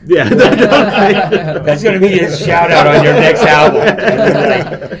funk. Yeah. That's going to be his shout out on your next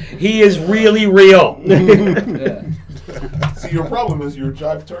album. He is really real. Yeah. See, your problem is you're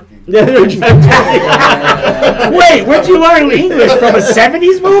jive turkey. Wait, where'd you learn English from? A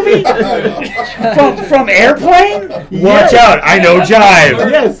 70s movie? From Airplane? Watch out, I know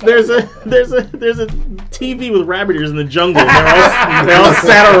jive. Yes, there's a TV with rabbit ears in the jungle. They all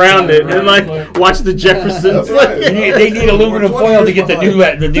sat around it and like watched the Jeffersons. That's right. They need aluminum foil to get the new.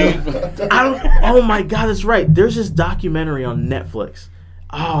 Oh my God, that's right. There's this documentary on Netflix.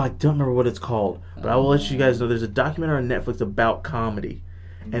 Oh, I don't remember what it's called, but I will let you guys know. There's a documentary on Netflix about comedy,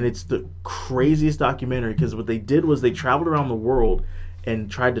 and it's the craziest documentary because what they did was they traveled around the world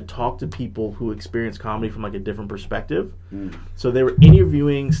and tried to talk to people who experience comedy from like a different perspective. So they were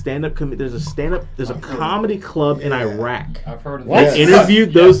interviewing stand-up there's a comedy club in Iraq. I've heard of What? that. They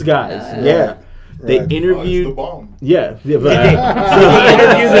interviewed those guys. Yeah. They Right. interviewed. It's the bomb. Yeah. Did they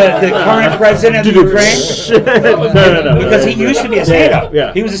interview the current president of Ukraine? No. Because he used to be a stand-up.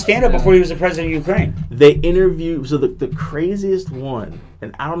 Yeah. He was a stand-up before he was the president of Ukraine. They interviewed. So the craziest one,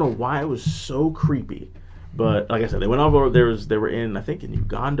 and I don't know why it was so creepy, but like I said, they went over. They were in I think in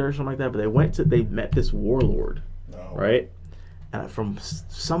Uganda or something like that. But they met this warlord, right? From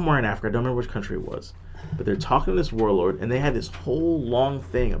somewhere in Africa. I don't remember which country it was, but they're talking to this warlord, and they had this whole long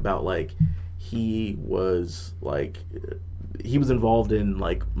thing about like. He was involved in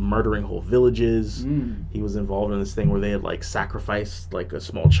like murdering whole villages. He was involved in this thing where they had like sacrificed like a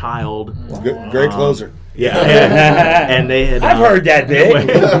small child. Great closer. Yeah, and they had. I've heard that bit.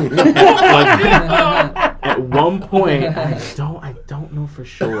 At one point, I don't know for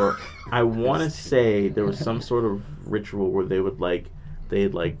sure. I want to say there was some sort of ritual where they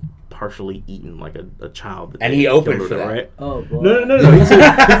had partially eaten like a child. And he opened for that. Right? Oh boy. No.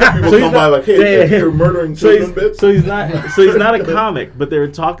 People come by like, hey, you're murdering children bits. So he's not a comic, but they're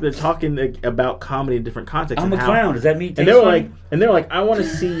talking about comedy in different contexts. I'm a clown. Does that mean? And they're like, I want to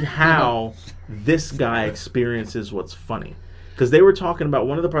see how this guy experiences what's funny. Because they were talking about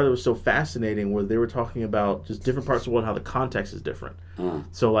one of the parts that was so fascinating was they were talking about just different parts of the world, how the context is different.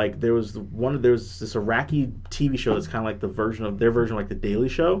 So like there was this Iraqi TV show that's kind of like their version of like the Daily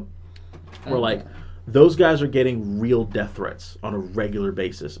Show, where like those guys are getting real death threats on a regular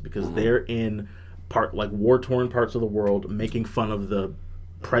basis because they're in war-torn parts of the world making fun of the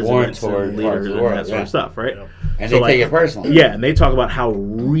presidents and leaders and that sort of stuff, right? Yeah. And so they take it personally. Yeah, and they talk about how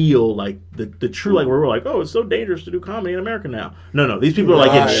real, like the true, like where we're like, oh, it's so dangerous to do comedy in America now. No, they these people are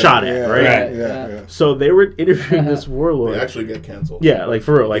like getting shot at, right? Yeah. So they were interviewing this warlord. They actually get canceled. Yeah, like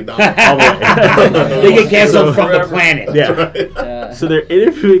for real, like all They the way. They get canceled from the planet. Yeah. So they're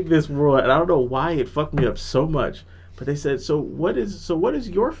interviewing this warlord, and I don't know why it fucked me up so much. But they said, so what is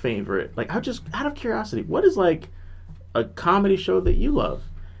your favorite? Like, out of curiosity, what is like a comedy show that you love?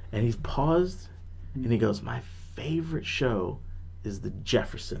 And he's paused, and he goes, my favorite show is The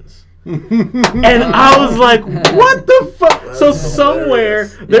Jeffersons. And I was like, what the fuck? So somewhere,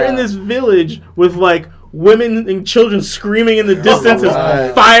 they're in this village with like women and children screaming in the distance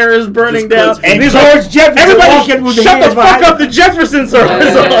as fire is burning down. And George Jefferson. Everybody shut the fuck up! The Jeffersons are on.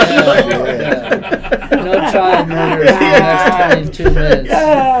 No child murder for the next 22 minutes.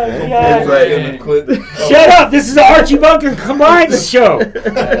 Shut up! This is an Archie Bunker combined show.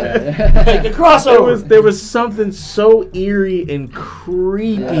 The crossover. There was something so eerie and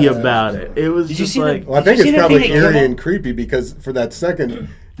creepy about it. It was just like. Well, I think it's probably eerie and creepy because for that second,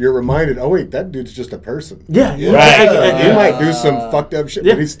 you're reminded, oh wait, that dude's just a person. Yeah. Right. He might do some fucked up shit,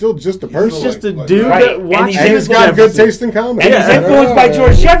 but he's still just a person. He's just a dude that watches. And he's got good taste in comedy. And he's influenced by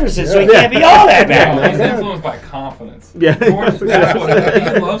George Jefferson, so he can't be all that bad. He's influenced by confidence. Yeah. George, that's what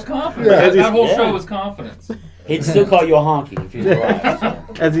he loves confidence. Yeah. That whole show is confidence. He'd still call you a honky if you were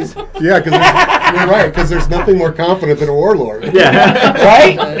alive. As he's Yeah, because you're right, because there's nothing more confident than a warlord. yeah.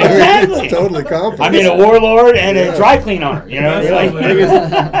 Right? Exactly. It's totally confident. I mean, a warlord and a dry clean owner. You know, you're like,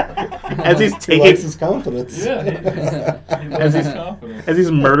 As he's he taking likes his confidence. Yeah, he loves his confidence. as he's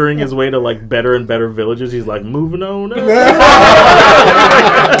murdering his way to like better and better villages, he's like moving on.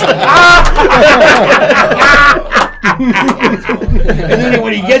 and then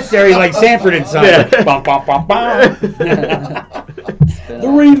when he gets there, he's like Sanford inside. Yeah. Bum, bum, bum, bum. The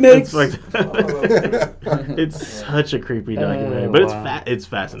remix. It's such a creepy documentary, but it's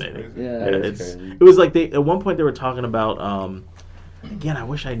fascinating. Yeah, It was like at one point they were talking about again, I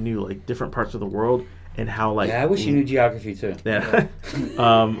wish I knew like different parts of the world and how like Yeah, I wish you knew geography too. yeah.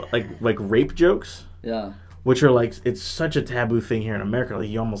 like rape jokes, Yeah. which are like it's such a taboo thing here in America, like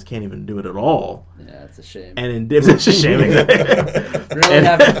you almost can't even do it at all. Yeah, it's a shame. And it's a shame. Really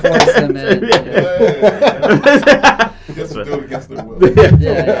have to force them in. You have to do it against their will.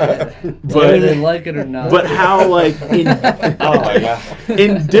 Yeah. Whether they like it or not. But how like in Oh my god.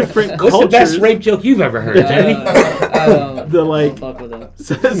 in different What's cultures, the best rape joke you've ever heard, Jamie? I don't the like fuck with them.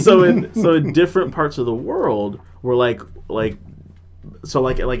 so in different parts of the world we're like in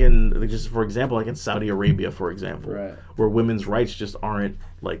just for example like in Saudi Arabia for example Right. where women's rights just aren't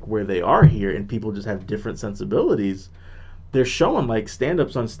like where they are here and people just have different sensibilities. They're showing like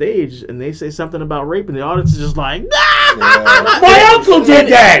stand-ups on stage and they say something about rape and the audience is just like My uncle did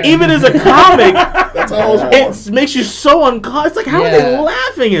that. even as a comic That's how it was. it makes you so uncomfortable. It's like how are they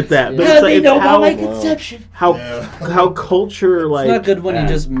laughing at that? But it's, like, it's my conception. how culture like It's not good when you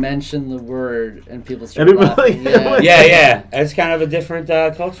just mention the word and people start Everybody- laughing. Yeah. It's kind of a different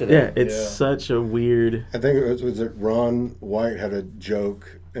culture there. yeah, it's such a weird. I think it was Ron White had a joke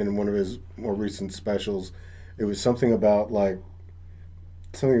in one of his more recent specials. It was something about the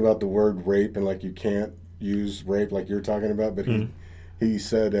word rape and like you can't use rape like you're talking about, but he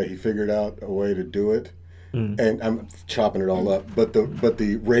said he figured out a way to do it. And I'm chopping it all up, but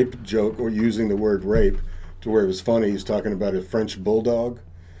the rape joke or using the word rape to where it was funny. He's talking about a French bulldog,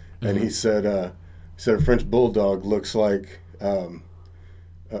 and he said a French bulldog looks like.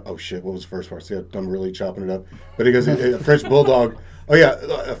 Oh shit! What was the first part? See, I'm really chopping it up. But he goes, a French bulldog. Oh yeah,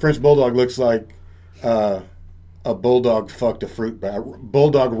 a French bulldog looks like a bulldog fucked a fruit bat.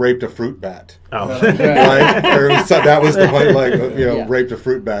 Bulldog raped a fruit bat. Oh, Right? That was the point, like raped a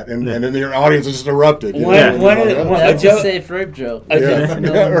fruit bat, and then your audience just erupted. That's a safe rape joke. A joke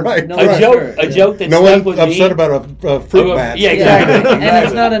that no stuck one with upset me. about a fruit bat. Yeah, exactly. And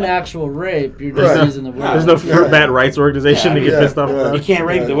it's not an actual rape. You're just using the word. there's no fruit bat rights organization to get pissed off about. You can't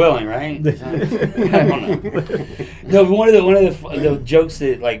rape the willing, right? I don't know. No, but one of the jokes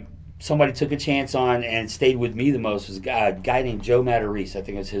that like somebody took a chance on and stayed with me the most was a guy named Joe Matarese. I think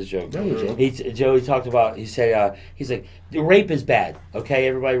it was his joke. He talked about. He said he's like rape is bad. Okay,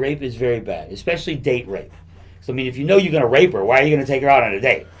 everybody, rape is very bad, especially date rape. So I mean, if you know you're gonna rape her, why are you gonna take her out on a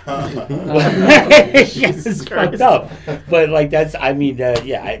date? It's fucked up. But like that's, I mean,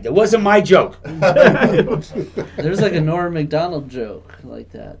 it wasn't my joke. There's like a Norm Macdonald joke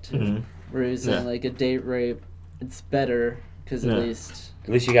like that too, where he's saying like a date rape, it's better because at least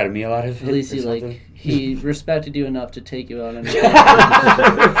you got a meal out of it. At least he respected you enough to take you out on a date.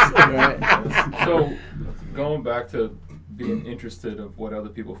 Right. So, going back to being interested of what other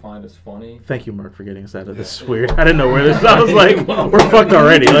people find as funny. Thank you, Mark, for getting us out of this weird. I didn't know where this. I was like, we're fucked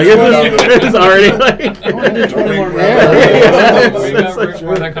already. Like it was already like. I want to do 20 more We minutes.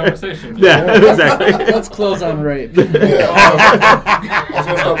 got that conversation. Yeah, exactly. Let's close on rape. I was going to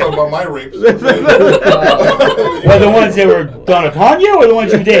start talking about my rapes. Well, the ones that were done upon you, or the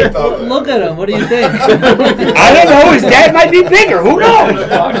ones you did? Look at him. What do you think? I don't know. His dad might be bigger. Who knows?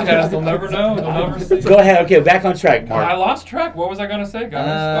 Podcast, they'll never know. They'll never see. Go ahead. Okay, back on track, Mark. I lost track. What was I going to say,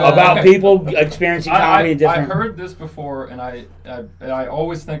 guys? About people experiencing comedy in different. I heard this before, and I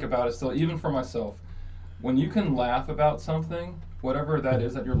always think about it still, even for myself. When you can laugh about something whatever that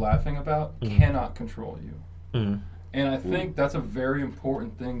is that you're laughing about cannot control you. And I think that's a very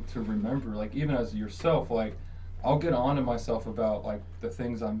important thing to remember. Like, even as yourself, like, I'll get on to myself about, like, the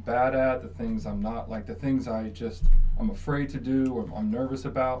things I'm bad at, the things I'm not, like, the things I'm afraid to do or I'm nervous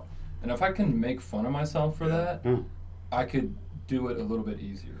about. And if I can make fun of myself for that, I could do it a little bit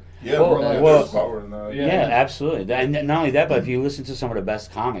easier. Yeah, well, power in that. Yeah, absolutely. And not only that, but if you listen to some of the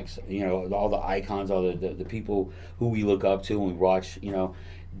best comics, you know, all the icons, all the people who we look up to and we watch, you know,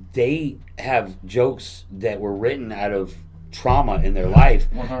 they have jokes that were written out of trauma in their life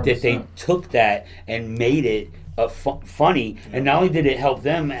 100%. that they took that and made it funny, and not only did it help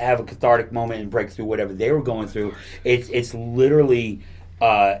them have a cathartic moment and break through whatever they were going through, it's literally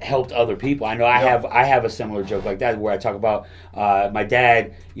helped other people. I know I have a similar joke like that where I talk about my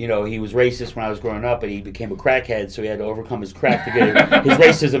dad. You know, he was racist when I was growing up, and he became a crackhead, so he had to overcome his crack to get his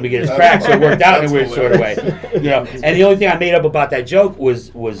racism to get his crack. So it worked out in a weird sort of way. You know, and the only thing I made up about that joke was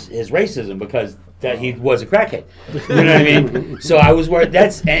his racism, because that he was a crackhead. You know what I mean? So I was worried.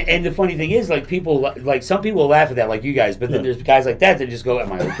 And the funny thing is, like, people, like, some people laugh at that, like you guys, but then there's guys like that just go,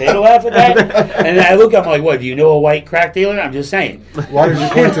 "Am I okay to laugh at that?" And then I look at them like, "What? Do you know a white crack dealer?" I'm just saying. Why did you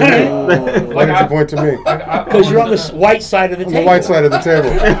point to me? Why did you point to me? Because you're on the white side of the table. On the white side of the table.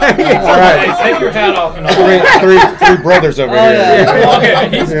 All Hey, right. take your hat off and all. Three brothers over here. Yeah.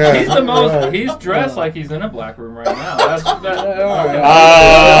 Okay, he's the most. Right. He's dressed like he's in a black room right now.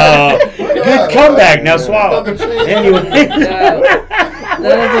 Good comeback. Now swallow. Anyway.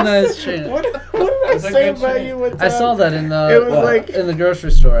 That is a nice chain. What did I say about you one time? I saw that in the It was like in the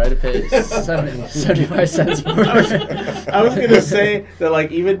grocery store. I had to pay 75 cents for it. I was gonna say that,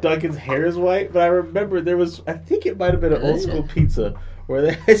 like, even Duncan's hair is white, but I remember I think it might have been an Old School Pizza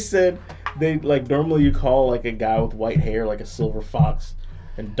where they said normally you call, like, a guy with white hair like a silver fox,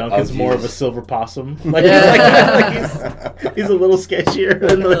 and Duncan's more of a silver possum. Like, he's a little sketchier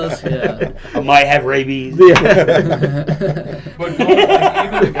than Yeah. I might have rabies. But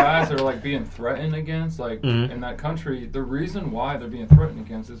even the guys that are, like, being threatened against, like, in that country, the reason why they're being threatened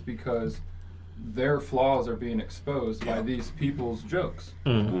against is because their flaws are being exposed by these people's jokes.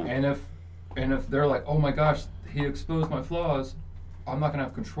 And if they're like, "Oh my gosh, he exposed my flaws," I'm not gonna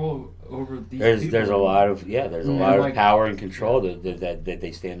have control over these people. There's a lot of like, power and control that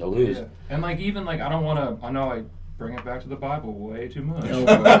they stand to lose. Yeah. And, like, even, like, I know I bring it back to the Bible way too much.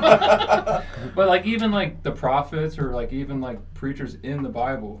 But, like, even, like, the prophets or, like, even, like, preachers in the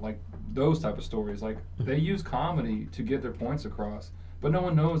Bible, like, those type of stories, like, they use comedy to get their points across. But no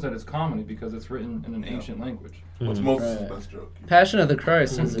one knows that it's comedy because it's written in an ancient language. What's Moses' best joke? Passion of the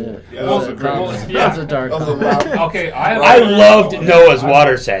Christ is it? Yeah, that was a great one. That's a dark That was a one. loud. Okay, I loved Noah's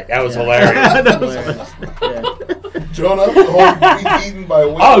water set. That was hilarious. Jonah, the whole being eaten by a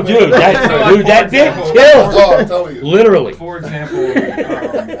whale. Oh, dude, that bit Oh, killed. I'm telling you. Literally. For example,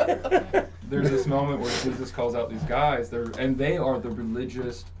 there's this moment where Jesus calls out these guys, and they are the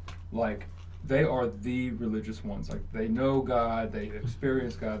religious, like, they are the religious ones. Like, they know God, they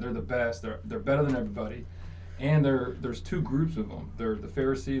experience God, they're the best, they're better than everybody. And there's two groups of them. They're the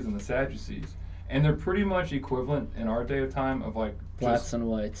Pharisees and the Sadducees. And they're pretty much equivalent in our day of time of, like, Blacks and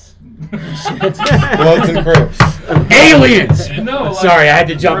whites. Bloods and Crips. Aliens! No, like, Sorry, I had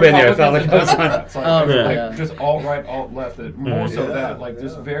to jump in there. I felt like I was on. Democrats, like, just alt-right, alt-left. More so that. Like,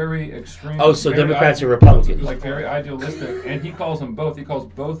 just very extreme. Oh, so very Democrats are Republicans. Like, very idealistic. And he calls them both. He calls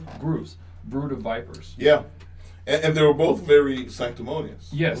both groups brood of vipers. Yeah. And they were both very sanctimonious.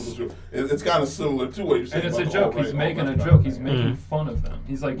 Yes. It's kind of similar to what you're saying. And it's a about joke. the He's alt-right, making a alt-left joke. guy. He's making fun of them.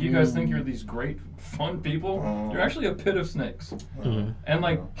 He's like, you guys think you're these great, fun people? You're actually a pit of snakes. And,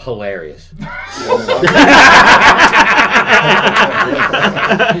 like... Hilarious.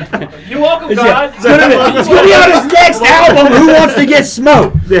 You're welcome, God. It's gonna be on his next album, Who Wants to Get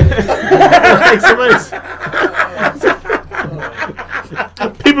Smoked?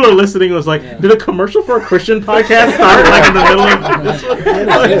 People are listening. It was like, did a commercial for a Christian podcast start like in the middle of this one?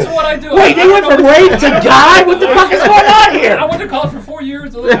 That's what I do. Wait, they went from rape to God? What the fuck is going on here? I went to college for 4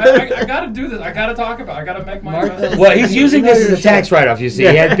 years. I got to do this. I got to talk about it. I got to make my investment. Well, he's using this as a tax write-off, you see.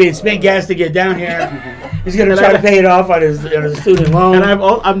 He had to spend gas to get down here. He's going to try to pay it off on his student loan. And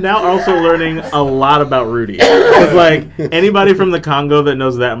I'm now also learning a lot about Rudy. It's like, anybody from the Congo that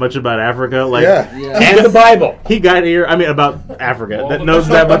knows that much about Africa, like, And the Bible. he got here, about Africa, that knows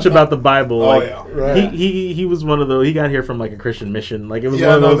that much about the Bible. Like, Right. he was one of those, he got here from, like, a Christian mission. Like, it was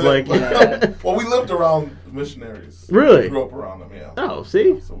one of those, like... Well, we lived around missionaries. Really? We grew up around them, yeah. Oh,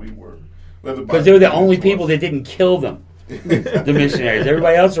 see? So we were... Because they were the only people that didn't kill them. The missionaries.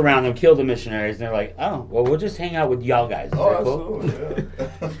 Everybody else around them killed the missionaries. And they're like, oh, well, we'll just hang out with y'all guys. Oh, absolutely,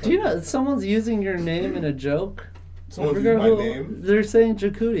 yeah. Do you know someone's using your name in a joke? Someone's used my name. They're saying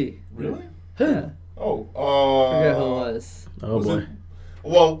Jacuti. Really? Yeah. Oh. I forget who it was. Oh boy.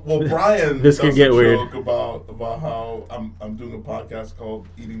 Well, Brian This could get weird. Joke about how I'm doing a podcast called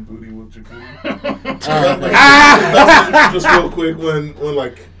Eating Booty with Jacuti. Just real quick, when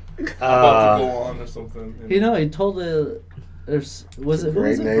like about to go on or something. He told the. Was it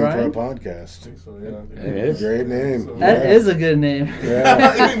great name Brian? for a podcast? I think so, yeah. It is. Great name. So, That is a good name.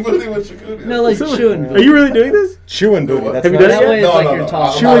 Yeah. Eating Booty with Jacuti. No, like chewing. Are you really doing this? Chewing booty. That's Have you nice. done it That way yet? it's No, like no, you're no.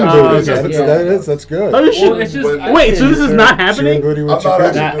 talking. Chewing Oh, booty. okay. That's good. Oh, shit. Well, it's just Wait, so this is not Chewing happening? booty with I'm not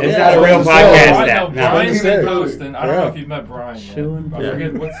Jacuti. actually It's doing not a it. real So, podcast. I know No. Brian's been Yeah. posting. I don't know Yeah. if you've met Brian yet. Chewing I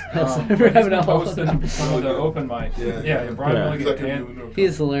forget what's. We're He's having been a whole- posting some of the open mic. Yeah. Brian Yeah. He's Milligan. like a And, new-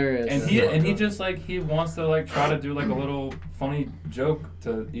 He's hilarious. and he just like he wants to like try to do like a little funny joke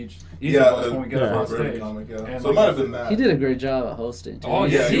to each Yeah, of us when we get up on for every stage. comic, yeah. And, So it might have been that. He did a great job at hosting. Too. Oh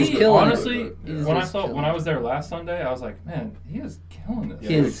yeah, yeah, he's killing it. honestly, He's when I just saw killing when I it. was there last Sunday, I was like, man, he is killing this.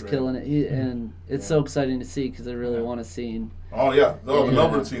 He Yeah, is great. killing it, and it's so exciting to see because I really want a scene. Oh yeah, the Yeah.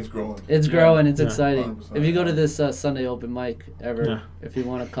 number scene's growing. It's Yeah. growing. It's Yeah. exciting. 100%. If you go to this Sunday open mic ever, Yeah. if you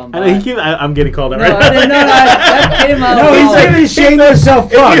want to come I by. know I'm getting called out No, right I didn't know that came out. No, he's wrong. giving shameless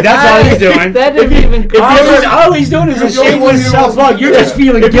self-plug. That's all he's doing. That didn't even come All he's doing is a shameless self-plug. You're just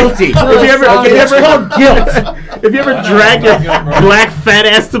feeling guilty. No, If you ever- sorry. if you It's ever- called guilt. If you ever drag your black fat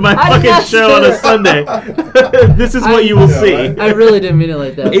ass to my I'm fucking not show on a sure. Sunday, this is what you will see. right? I really didn't mean it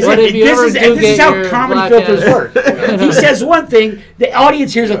like that. Is But it- if you this ever is- do this get is how your comedy black filters ass- work. He says one thing, the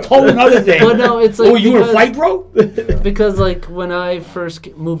audience hears a total another thing. Well, no, it's like Oh, you want to because- fight, bro? Because like when I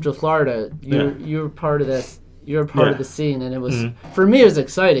first moved to Florida, you're part of this. You're a part Yeah. of the scene, and it was Mhm. for me. It was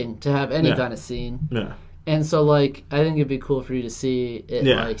exciting to have any Yeah. kind of scene, Yeah, and so like I think it'd be cool for you to see it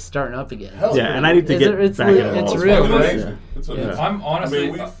Yeah. like starting up again. Hell yeah, and I need to Is get it- it's back li- in it's it. real. fucking Yeah. amazing. Yeah. I'm honestly,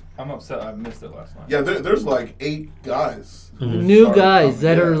 I mean, I'm upset. I missed it last night. Yeah, there's like 8 guys. who New started guys coming.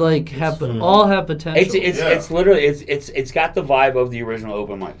 that Yeah. are like all have potential. It's literally it's got the vibe of the original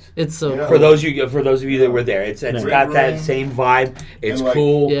open mics. It's so Yeah. cool. For those of you that were there, it's Great got that room. same vibe. It's And, like,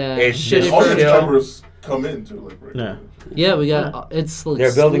 cool. Yeah. It's Shitty just all these chill. numbers come into like right Yeah. now. Yeah, we got it's like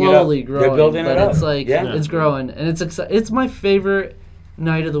They're building it up. slowly They're growing, building it but up. it's like Yeah. it's growing, and it's my favorite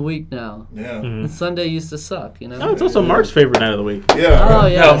night of the week now. Yeah. Mhm. And Sunday used to suck, you know. Oh, it's also Mark's favorite night of the week. Yeah. Oh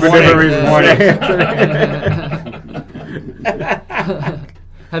yeah, No, for different reasons.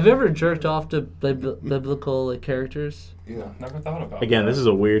 Have you ever jerked off to biblical like, characters? Yeah. Never thought about Again, that. this is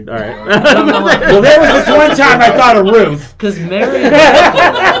a weird. All right. Well, there was this one time I thought of Ruth. Because Mary. Come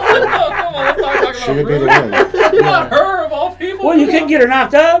on, let's not talk She about could be the Ruth. one. Not her of all people. Well, you couldn't get her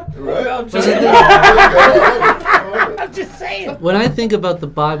knocked up. Right. I'm But just- the thing- I'm just saying. when I think about the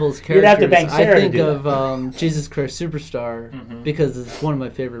Bible's You'd have to characters, bang Sarah I to think do of Jesus Christ Superstar because it's one of my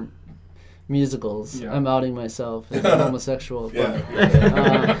favorite musicals. Yeah. I'm outing myself as a homosexual.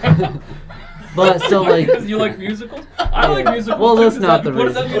 Yeah. But so like. Because you like musicals? I like musicals. Well, too. that's Does not that- the what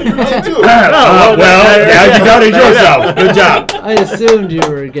does that reason. mean? Me too. Well, now you doubted yourself. Good job. I assumed you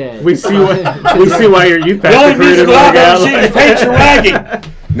were gay. We see why your youth The pastor only career didn't musical I've work ever out. seen is Paint Your Wagon.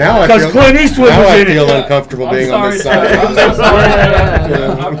 Now I Because feel, Clint Eastwood now was I in feel it. uncomfortable I'm being on this sorry, side. I'm so sorry.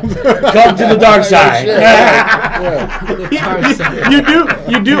 Yeah. Come to the dark side.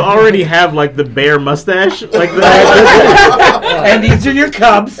 You do already have like the bear mustache, like that. And these are your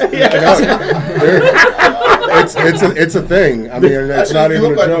cubs. It's a thing. I mean, it's not you even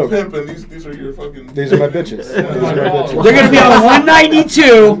look a like joke. a pimp, and these are your fucking. These are my bitches. These are my bitches. They're going to be on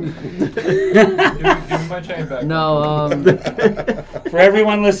 192. Give me my chain back. No, For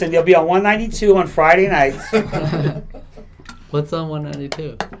everyone listening, they'll be on 192 on Friday nights. what's on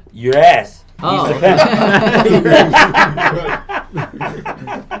 192? Your ass. Oh, He's the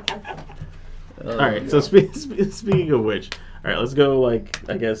All right. So speaking of which, all right, let's go like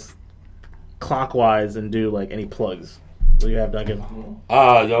I guess clockwise and do like any plugs. What do you have, Duncan?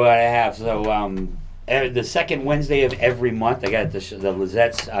 Oh, what I have. So, the second Wednesday of every month, I got the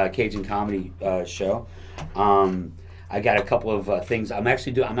Lizette's Cajun Comedy show. I got a couple of things. I'm not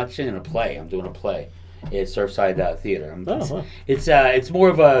in a play. I'm doing a play at Surfside Theater. Wow. It's more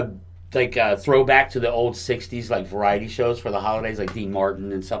of a throwback to the old '60s like variety shows for the holidays, like Dean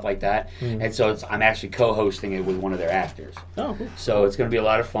Martin and stuff like that. And so I'm actually co-hosting it with one of their actors. Oh, cool. So it's going to be a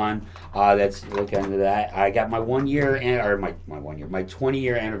lot of fun. Let's look into that. I got my 20-year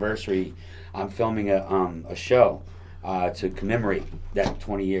anniversary. I'm filming a show to commemorate that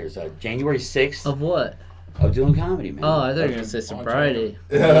 20 years. January 6th of what? of doing comedy, man. Oh, I thought you were gonna say sobriety.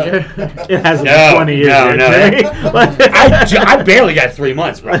 It hasn't No, been 20 years. no, yet, no. Jerry. I barely got 3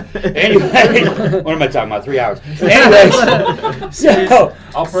 months, bro. Anyway, what am I talking about? 3 hours. Anyways, so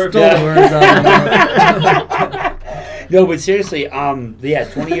I'll pray for Stole the you. words out of my mouth. No, but seriously,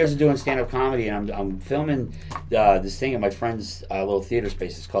 20 years of doing stand-up comedy, and I'm filming this thing at my friend's little theater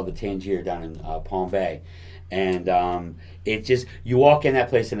space. It's called the Tangier down in Palm Bay, and it just, you walk in that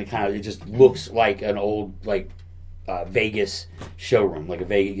place and it just looks like an old Vegas showroom, like a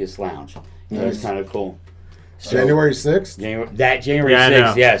Vegas lounge. Nice. It's kind of cool. So, January 6th? January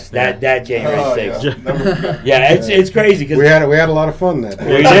 6th, yes. That January 6th. Yeah, it's crazy. Cause we had a lot of fun that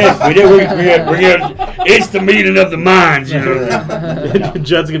day. We did. It's the meeting of the minds, you know.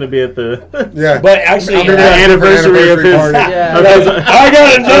 Judd's going to be at the... But actually, the anniversary of his... I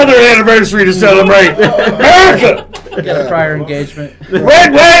got another anniversary to celebrate. America! Got a prior engagement.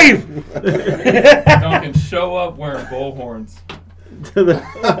 Red Wave! Duncan, show up wearing bull horns. Or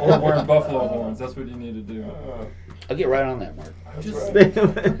wearing buffalo horns. That's what you need to do. I'll get right on that, Mark.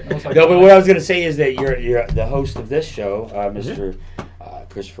 No, but what I was going to say is that you're the host of this show, Mr.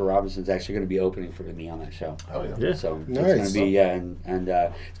 Christopher Robinson's actually going to be opening for me on that show. Oh yeah. So nice. It's going to be and it's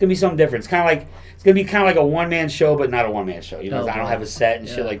going to be something different. It's going to be kind of like a one-man show, but not a one-man show. You know, I don't have a set and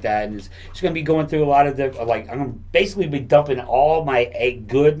shit like that, and it's going to be going through a lot of I'm going to basically be dumping all my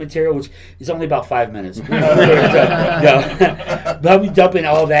good material, which is only about 5 minutes. But I'll be dumping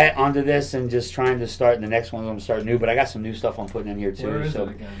all that onto this and just trying to start the next one. I'm going to start new, but I got some new stuff I'm putting in here too. Where is it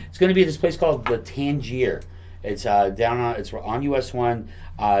again? It's going to be this place called the Tangier. It's it's on US 1,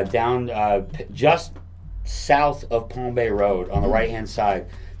 down just south of Palm Bay Road on the right hand side.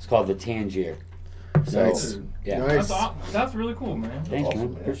 It's called the Tangier. So, Nice. yeah, Nice. That's really cool, man. Thanks,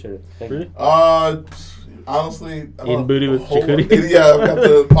 Awesome, man. Appreciate it. Thank Really? you. Honestly, Eating booty with Chakootie? Yeah, I've got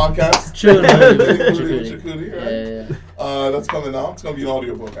the podcast. Chewing Eating booty with booty with Chakootie. Chakootie, right? Yeah. That's coming out. It's gonna be an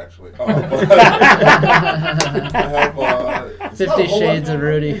audiobook actually. I have 50 Shades of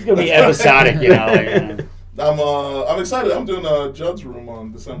Rudy. It's gonna be episodic, you know. I'm excited. I'm doing Judd's room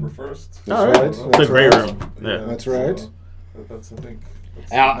on December 1st. All right. It's a great room. Yeah. That's right. That's I think.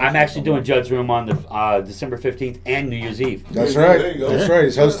 I'm actually doing Judd's room on the December 15th and New Year's Eve. That's There right. you go. That's right.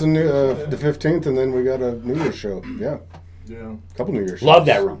 He's hosting the 15th, and then we got a New Year's show. Yeah. Yeah. A couple New Year's shows. Love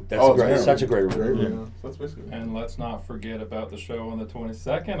that room. That's great. such a great room. Great Yeah. room. So that's basically. And let's not forget about the show on the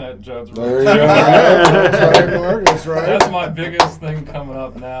 22nd at Judd's There you Room. go. That's right, Mark. That's right. That's my biggest thing coming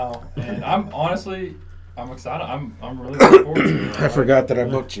up now, and I'm excited. I'm really looking forward to it. I forgot that I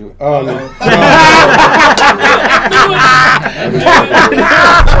booked you. That's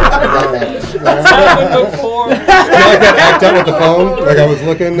happened before. Like that act out with the phone? Like I was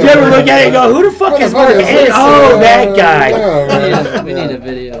looking. You ever look at it and go, who the fuck is Mark? Oh, that guy. Yeah, We need a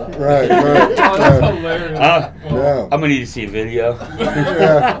video. right. Oh, that's hilarious. Yeah. I'm gonna need to see a video.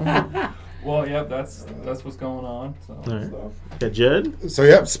 Yeah. Well, yep, that's what's going on. So. All right. Yeah, Judd? So,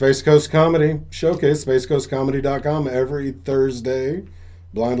 yep, Space Coast Comedy Showcase, spacecoastcomedy.com every Thursday.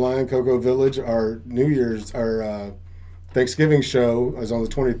 Blind Lion, Cocoa Village, our Thanksgiving show is on the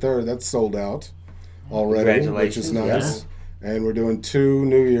 23rd. That's sold out already, which is nice. Yeah. And we're doing 2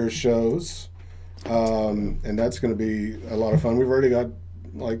 New Year's shows, and that's going to be a lot of fun. We've already got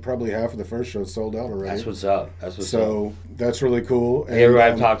probably half of the first show sold out already. That's what's up. So that's really cool. And,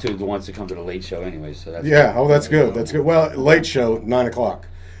 everybody I've talked to wants to come to the late show anyway. So that's that's good. That's good. Well, late show, 9 o'clock.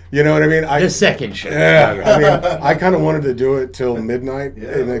 You know what I mean? The second show. Yeah, I mean, I kind of wanted to do it till midnight,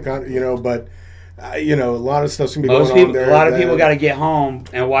 and but a lot of stuff's gonna be going on there. A lot of people got to get home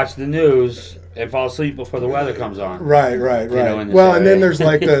and watch the news and fall asleep before the weather comes on. Right. Well, and then there's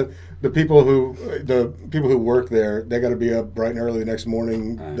like the people who work there. They got to be up bright and early the next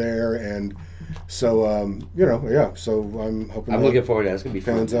morning there, and so So I'm hoping. I'm looking forward to that. It's gonna be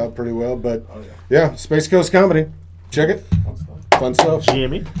fun. Pans out pretty well, but Space Coast Comedy, check it. Fun stuff.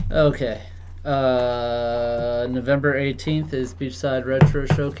 Jimmy? Okay. November 18th is Beachside Retro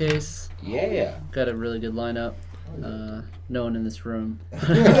Showcase. Yeah. Got a really good lineup. No one in this room.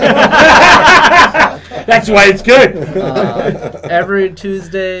 That's why it's good. Every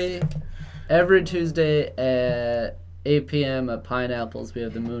Tuesday at 8 p.m. at Pineapples, we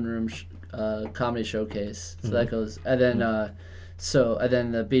have the Moon Room Comedy Showcase. So that goes, and then the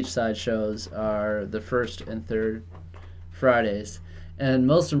Beachside shows are the first and third Fridays, and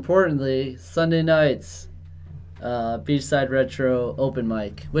most importantly, Sunday nights, Beachside Retro open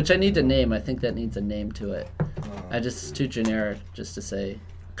mic, which I need to name. I think that needs a name to it. It's too generic just to say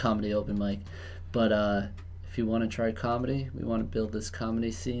comedy open mic. But if you want to try comedy, we want to build this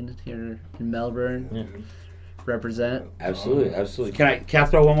comedy scene here in Melbourne. represent. Absolutely. Can I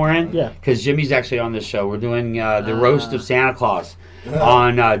throw one more in? Yeah. Because Jimmy's actually on this show. We're doing the roast of Santa Claus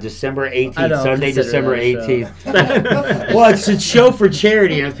on December 18th, Sunday, December 18th. Well, it's a show for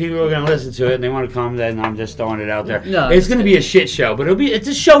charity, and if people are going to listen to it and they want to come, then I'm just throwing it out there. No, it's going to be a shit show, but it's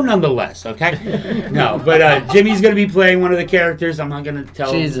a show nonetheless. Okay. No, but Jimmy's going to be playing one of the characters. I'm not going to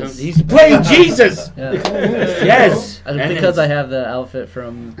tell Jesus. him. He's playing Jesus. Yeah. Yes. Because I have the outfit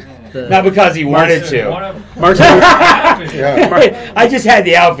from the. Not because he wanted to. Mark, I just had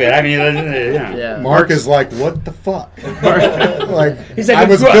the outfit. I mean, Yeah. Mark is like, what the fuck? Like, He's like, I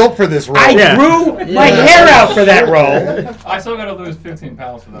was built for this role. I grew my hair out for that role. I still got to lose 15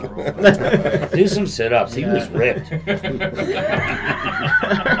 pounds for that role. Do some sit-ups. He was ripped.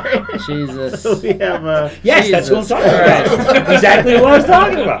 Jesus. so we have. Yes, Jesus. that's what I'm talking about. Exactly what I was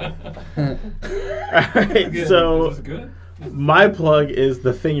talking about. All right, so This is good. my plug is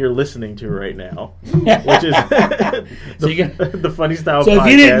the thing you're listening to right now, which is the Funny Style So podcast.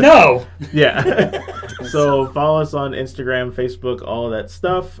 if you didn't know, Yeah. So follow us on Instagram, Facebook, all of that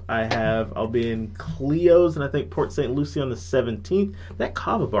stuff. I'll be in Cleo's and I think Port St. Lucie on the 17th. That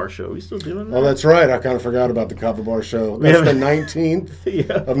Kava Bar show, are we still doing that? Oh, that's right. I kind of forgot about the Copper Bar show. That's the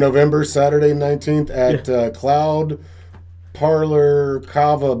 19th of November, Saturday 19th at Cloud Parlor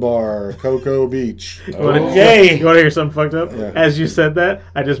Kava Bar, Cocoa Beach. You want to Okay. hear something fucked up? Yeah. As you said that,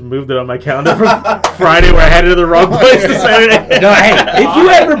 I just moved it on my calendar from Friday where I had it in the wrong place to Saturday. no, hey, if you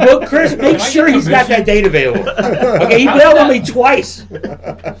ever book Chris, make sure he's got that date available. Okay, he bailed on me twice.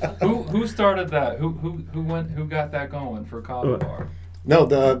 Who started that? Who got that going for Kava Bar? No,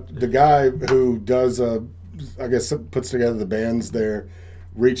 the guy who does, I guess, puts together the bands there,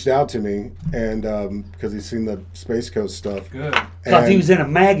 reached out to me, and because he's seen the Space Coast stuff. Good. Because he was in a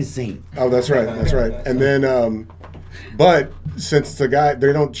magazine. Oh, that's right. And then, but since the guy,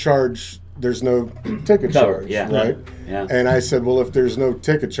 they don't charge, there's no ticket charge, right? Yeah. And I said, well, if there's no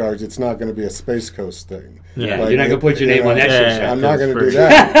ticket charge, it's not going to be a Space Coast thing. Yeah, Like, you're not going to put your name on that shit show. I'm not going to do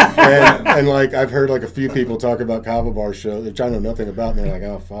that. and like, I've heard like a few people talk about Kava Bar show, which I know nothing about, and they're like,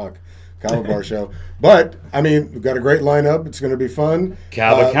 oh, fuck. Kava Bar show. But, I mean, we've got a great lineup. It's going to be fun.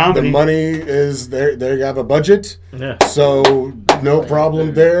 Kava comedy. The money is there. They have a budget. Yeah. So, no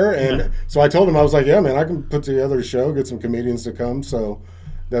problem there. And so I told him, I was like, yeah, man, I can put together a show, get some comedians to come. So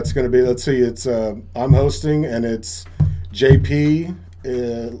that's going to be, let's see, it's, I'm hosting, and it's JP,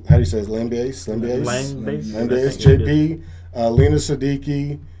 how do you say it? Lambiase? Lambiase, JP, Lena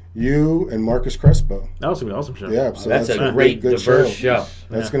Siddiqui, you, and Marcus Crespo. That was going to be an awesome show. Yeah, so That's gonna a be great, good diverse show.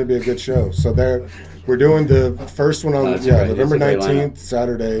 That's going to be a good show. So we're doing the first one on That's great. November That's a great 19th,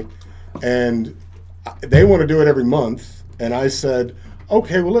 Saturday, and they want to do it every month. And I said,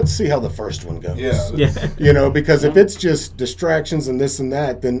 okay, well, let's see how the first one goes. Yeah. Because if it's just distractions and this and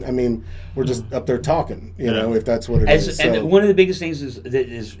that, then I mean, we're just up there talking. If that's what it is. And So- one of the biggest things is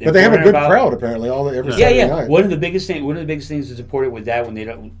but they have a good crowd apparently. Every Saturday night. One of the biggest things that's important with that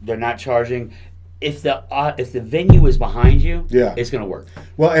when they're not charging. If the venue is behind you, it's going to work.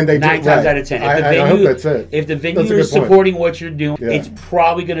 Well, and they 9 times out of 10. I hope that's it. If the venue That's a good is point. supporting what you're doing, it's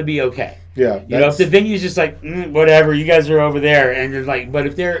probably going to be okay. Yeah, if the venue is just like whatever, you guys are over there, and they're like, but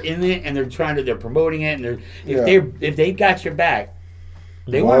if they're in it and they're promoting it, and if they got your back,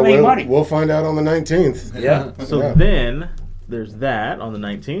 they want to make money. We'll find out on the 19th. Yeah. So then there's that on the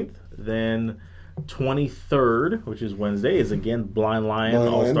 19th. Then 23rd, which is Wednesday, is again Blind Lion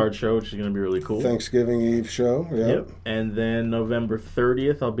All-Star Show, which is going to be really cool. Thanksgiving Eve show. Yep. And then November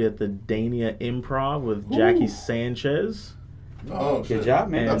 30th, I'll be at the Dania Improv with Jackie Sanchez. Oh, good job,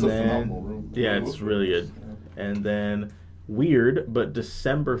 man. That's a phenomenal room. Yeah, it's really good. And then weird, but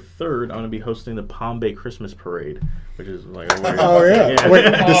December 3rd, I'm going to be hosting the Palm Bay Christmas Parade, which is like a weird. Oh yeah. Wait,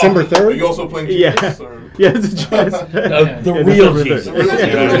 December 3rd? Are you also playing jazz? Yeah, it's a jazz. The real Jesus.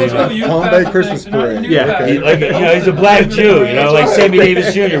 Palm Bay Christmas Parade. Yeah. Okay. He's a black Jew, like Sammy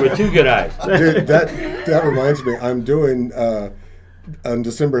Davis Jr. with 2 good eyes. Dude, that reminds me. I'm doing on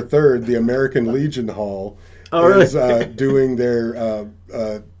December 3rd, the American Legion Hall is doing their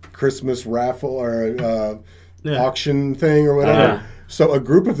Christmas raffle or auction thing or whatever. So a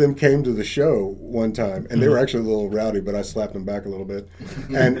group of them came to the show one time, and they were actually a little rowdy, but I slapped them back a little bit.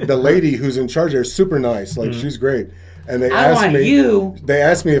 And the lady who's in charge there is super nice, like she's great. And they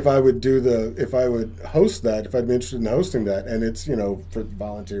asked me if I would host that, if I'd be interested in hosting that, and it's for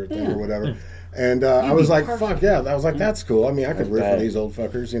volunteer thing or whatever. And I was like, fuck yeah. I was like, that's cool. I mean, I could riff on these old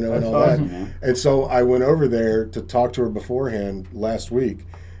fuckers, and all that. And so I went over there to talk to her beforehand last week.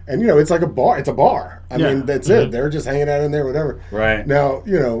 And, it's like a bar. It's a bar. I mean, that's it. They're just hanging out in there, whatever. Right. Now,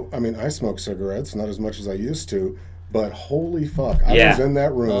 I mean, I smoke cigarettes, not as much as I used to. But holy fuck, I Yeah. was in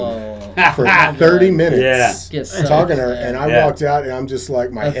that room for 30 minutes talking to her, and I walked out, and I'm just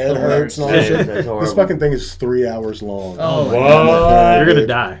like, my head hurts and all that shit. This fucking thing is 3 hours long. Oh, my God. You're gonna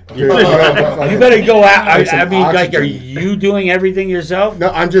die. Dude, You better go out. I mean, like, oxygen. are you doing everything yourself? No,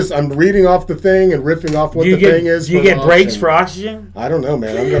 I'm reading off the thing and riffing off what the thing is. Do you get breaks for oxygen? I don't know,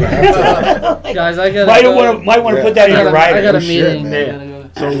 man. I'm gonna have to. Guys, I gotta might want to put that in your writing. I got a Shit, meeting. man.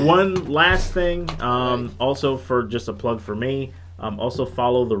 So one last thing, also for just a plug for me, also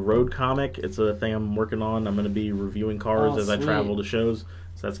follow the Road Comic. It's a thing I'm working on. I'm going to be reviewing cars as I travel to shows.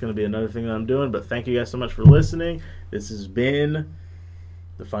 So that's going to be another thing that I'm doing. But thank you guys so much for listening. This has been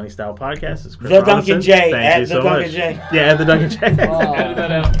the Funny Style Podcast. It's Chris The Robinson. Duncan J. Thank At you the so Duncan much. J. Yeah, at the Duncan J. Oh. Edit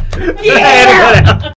that out. Yeah.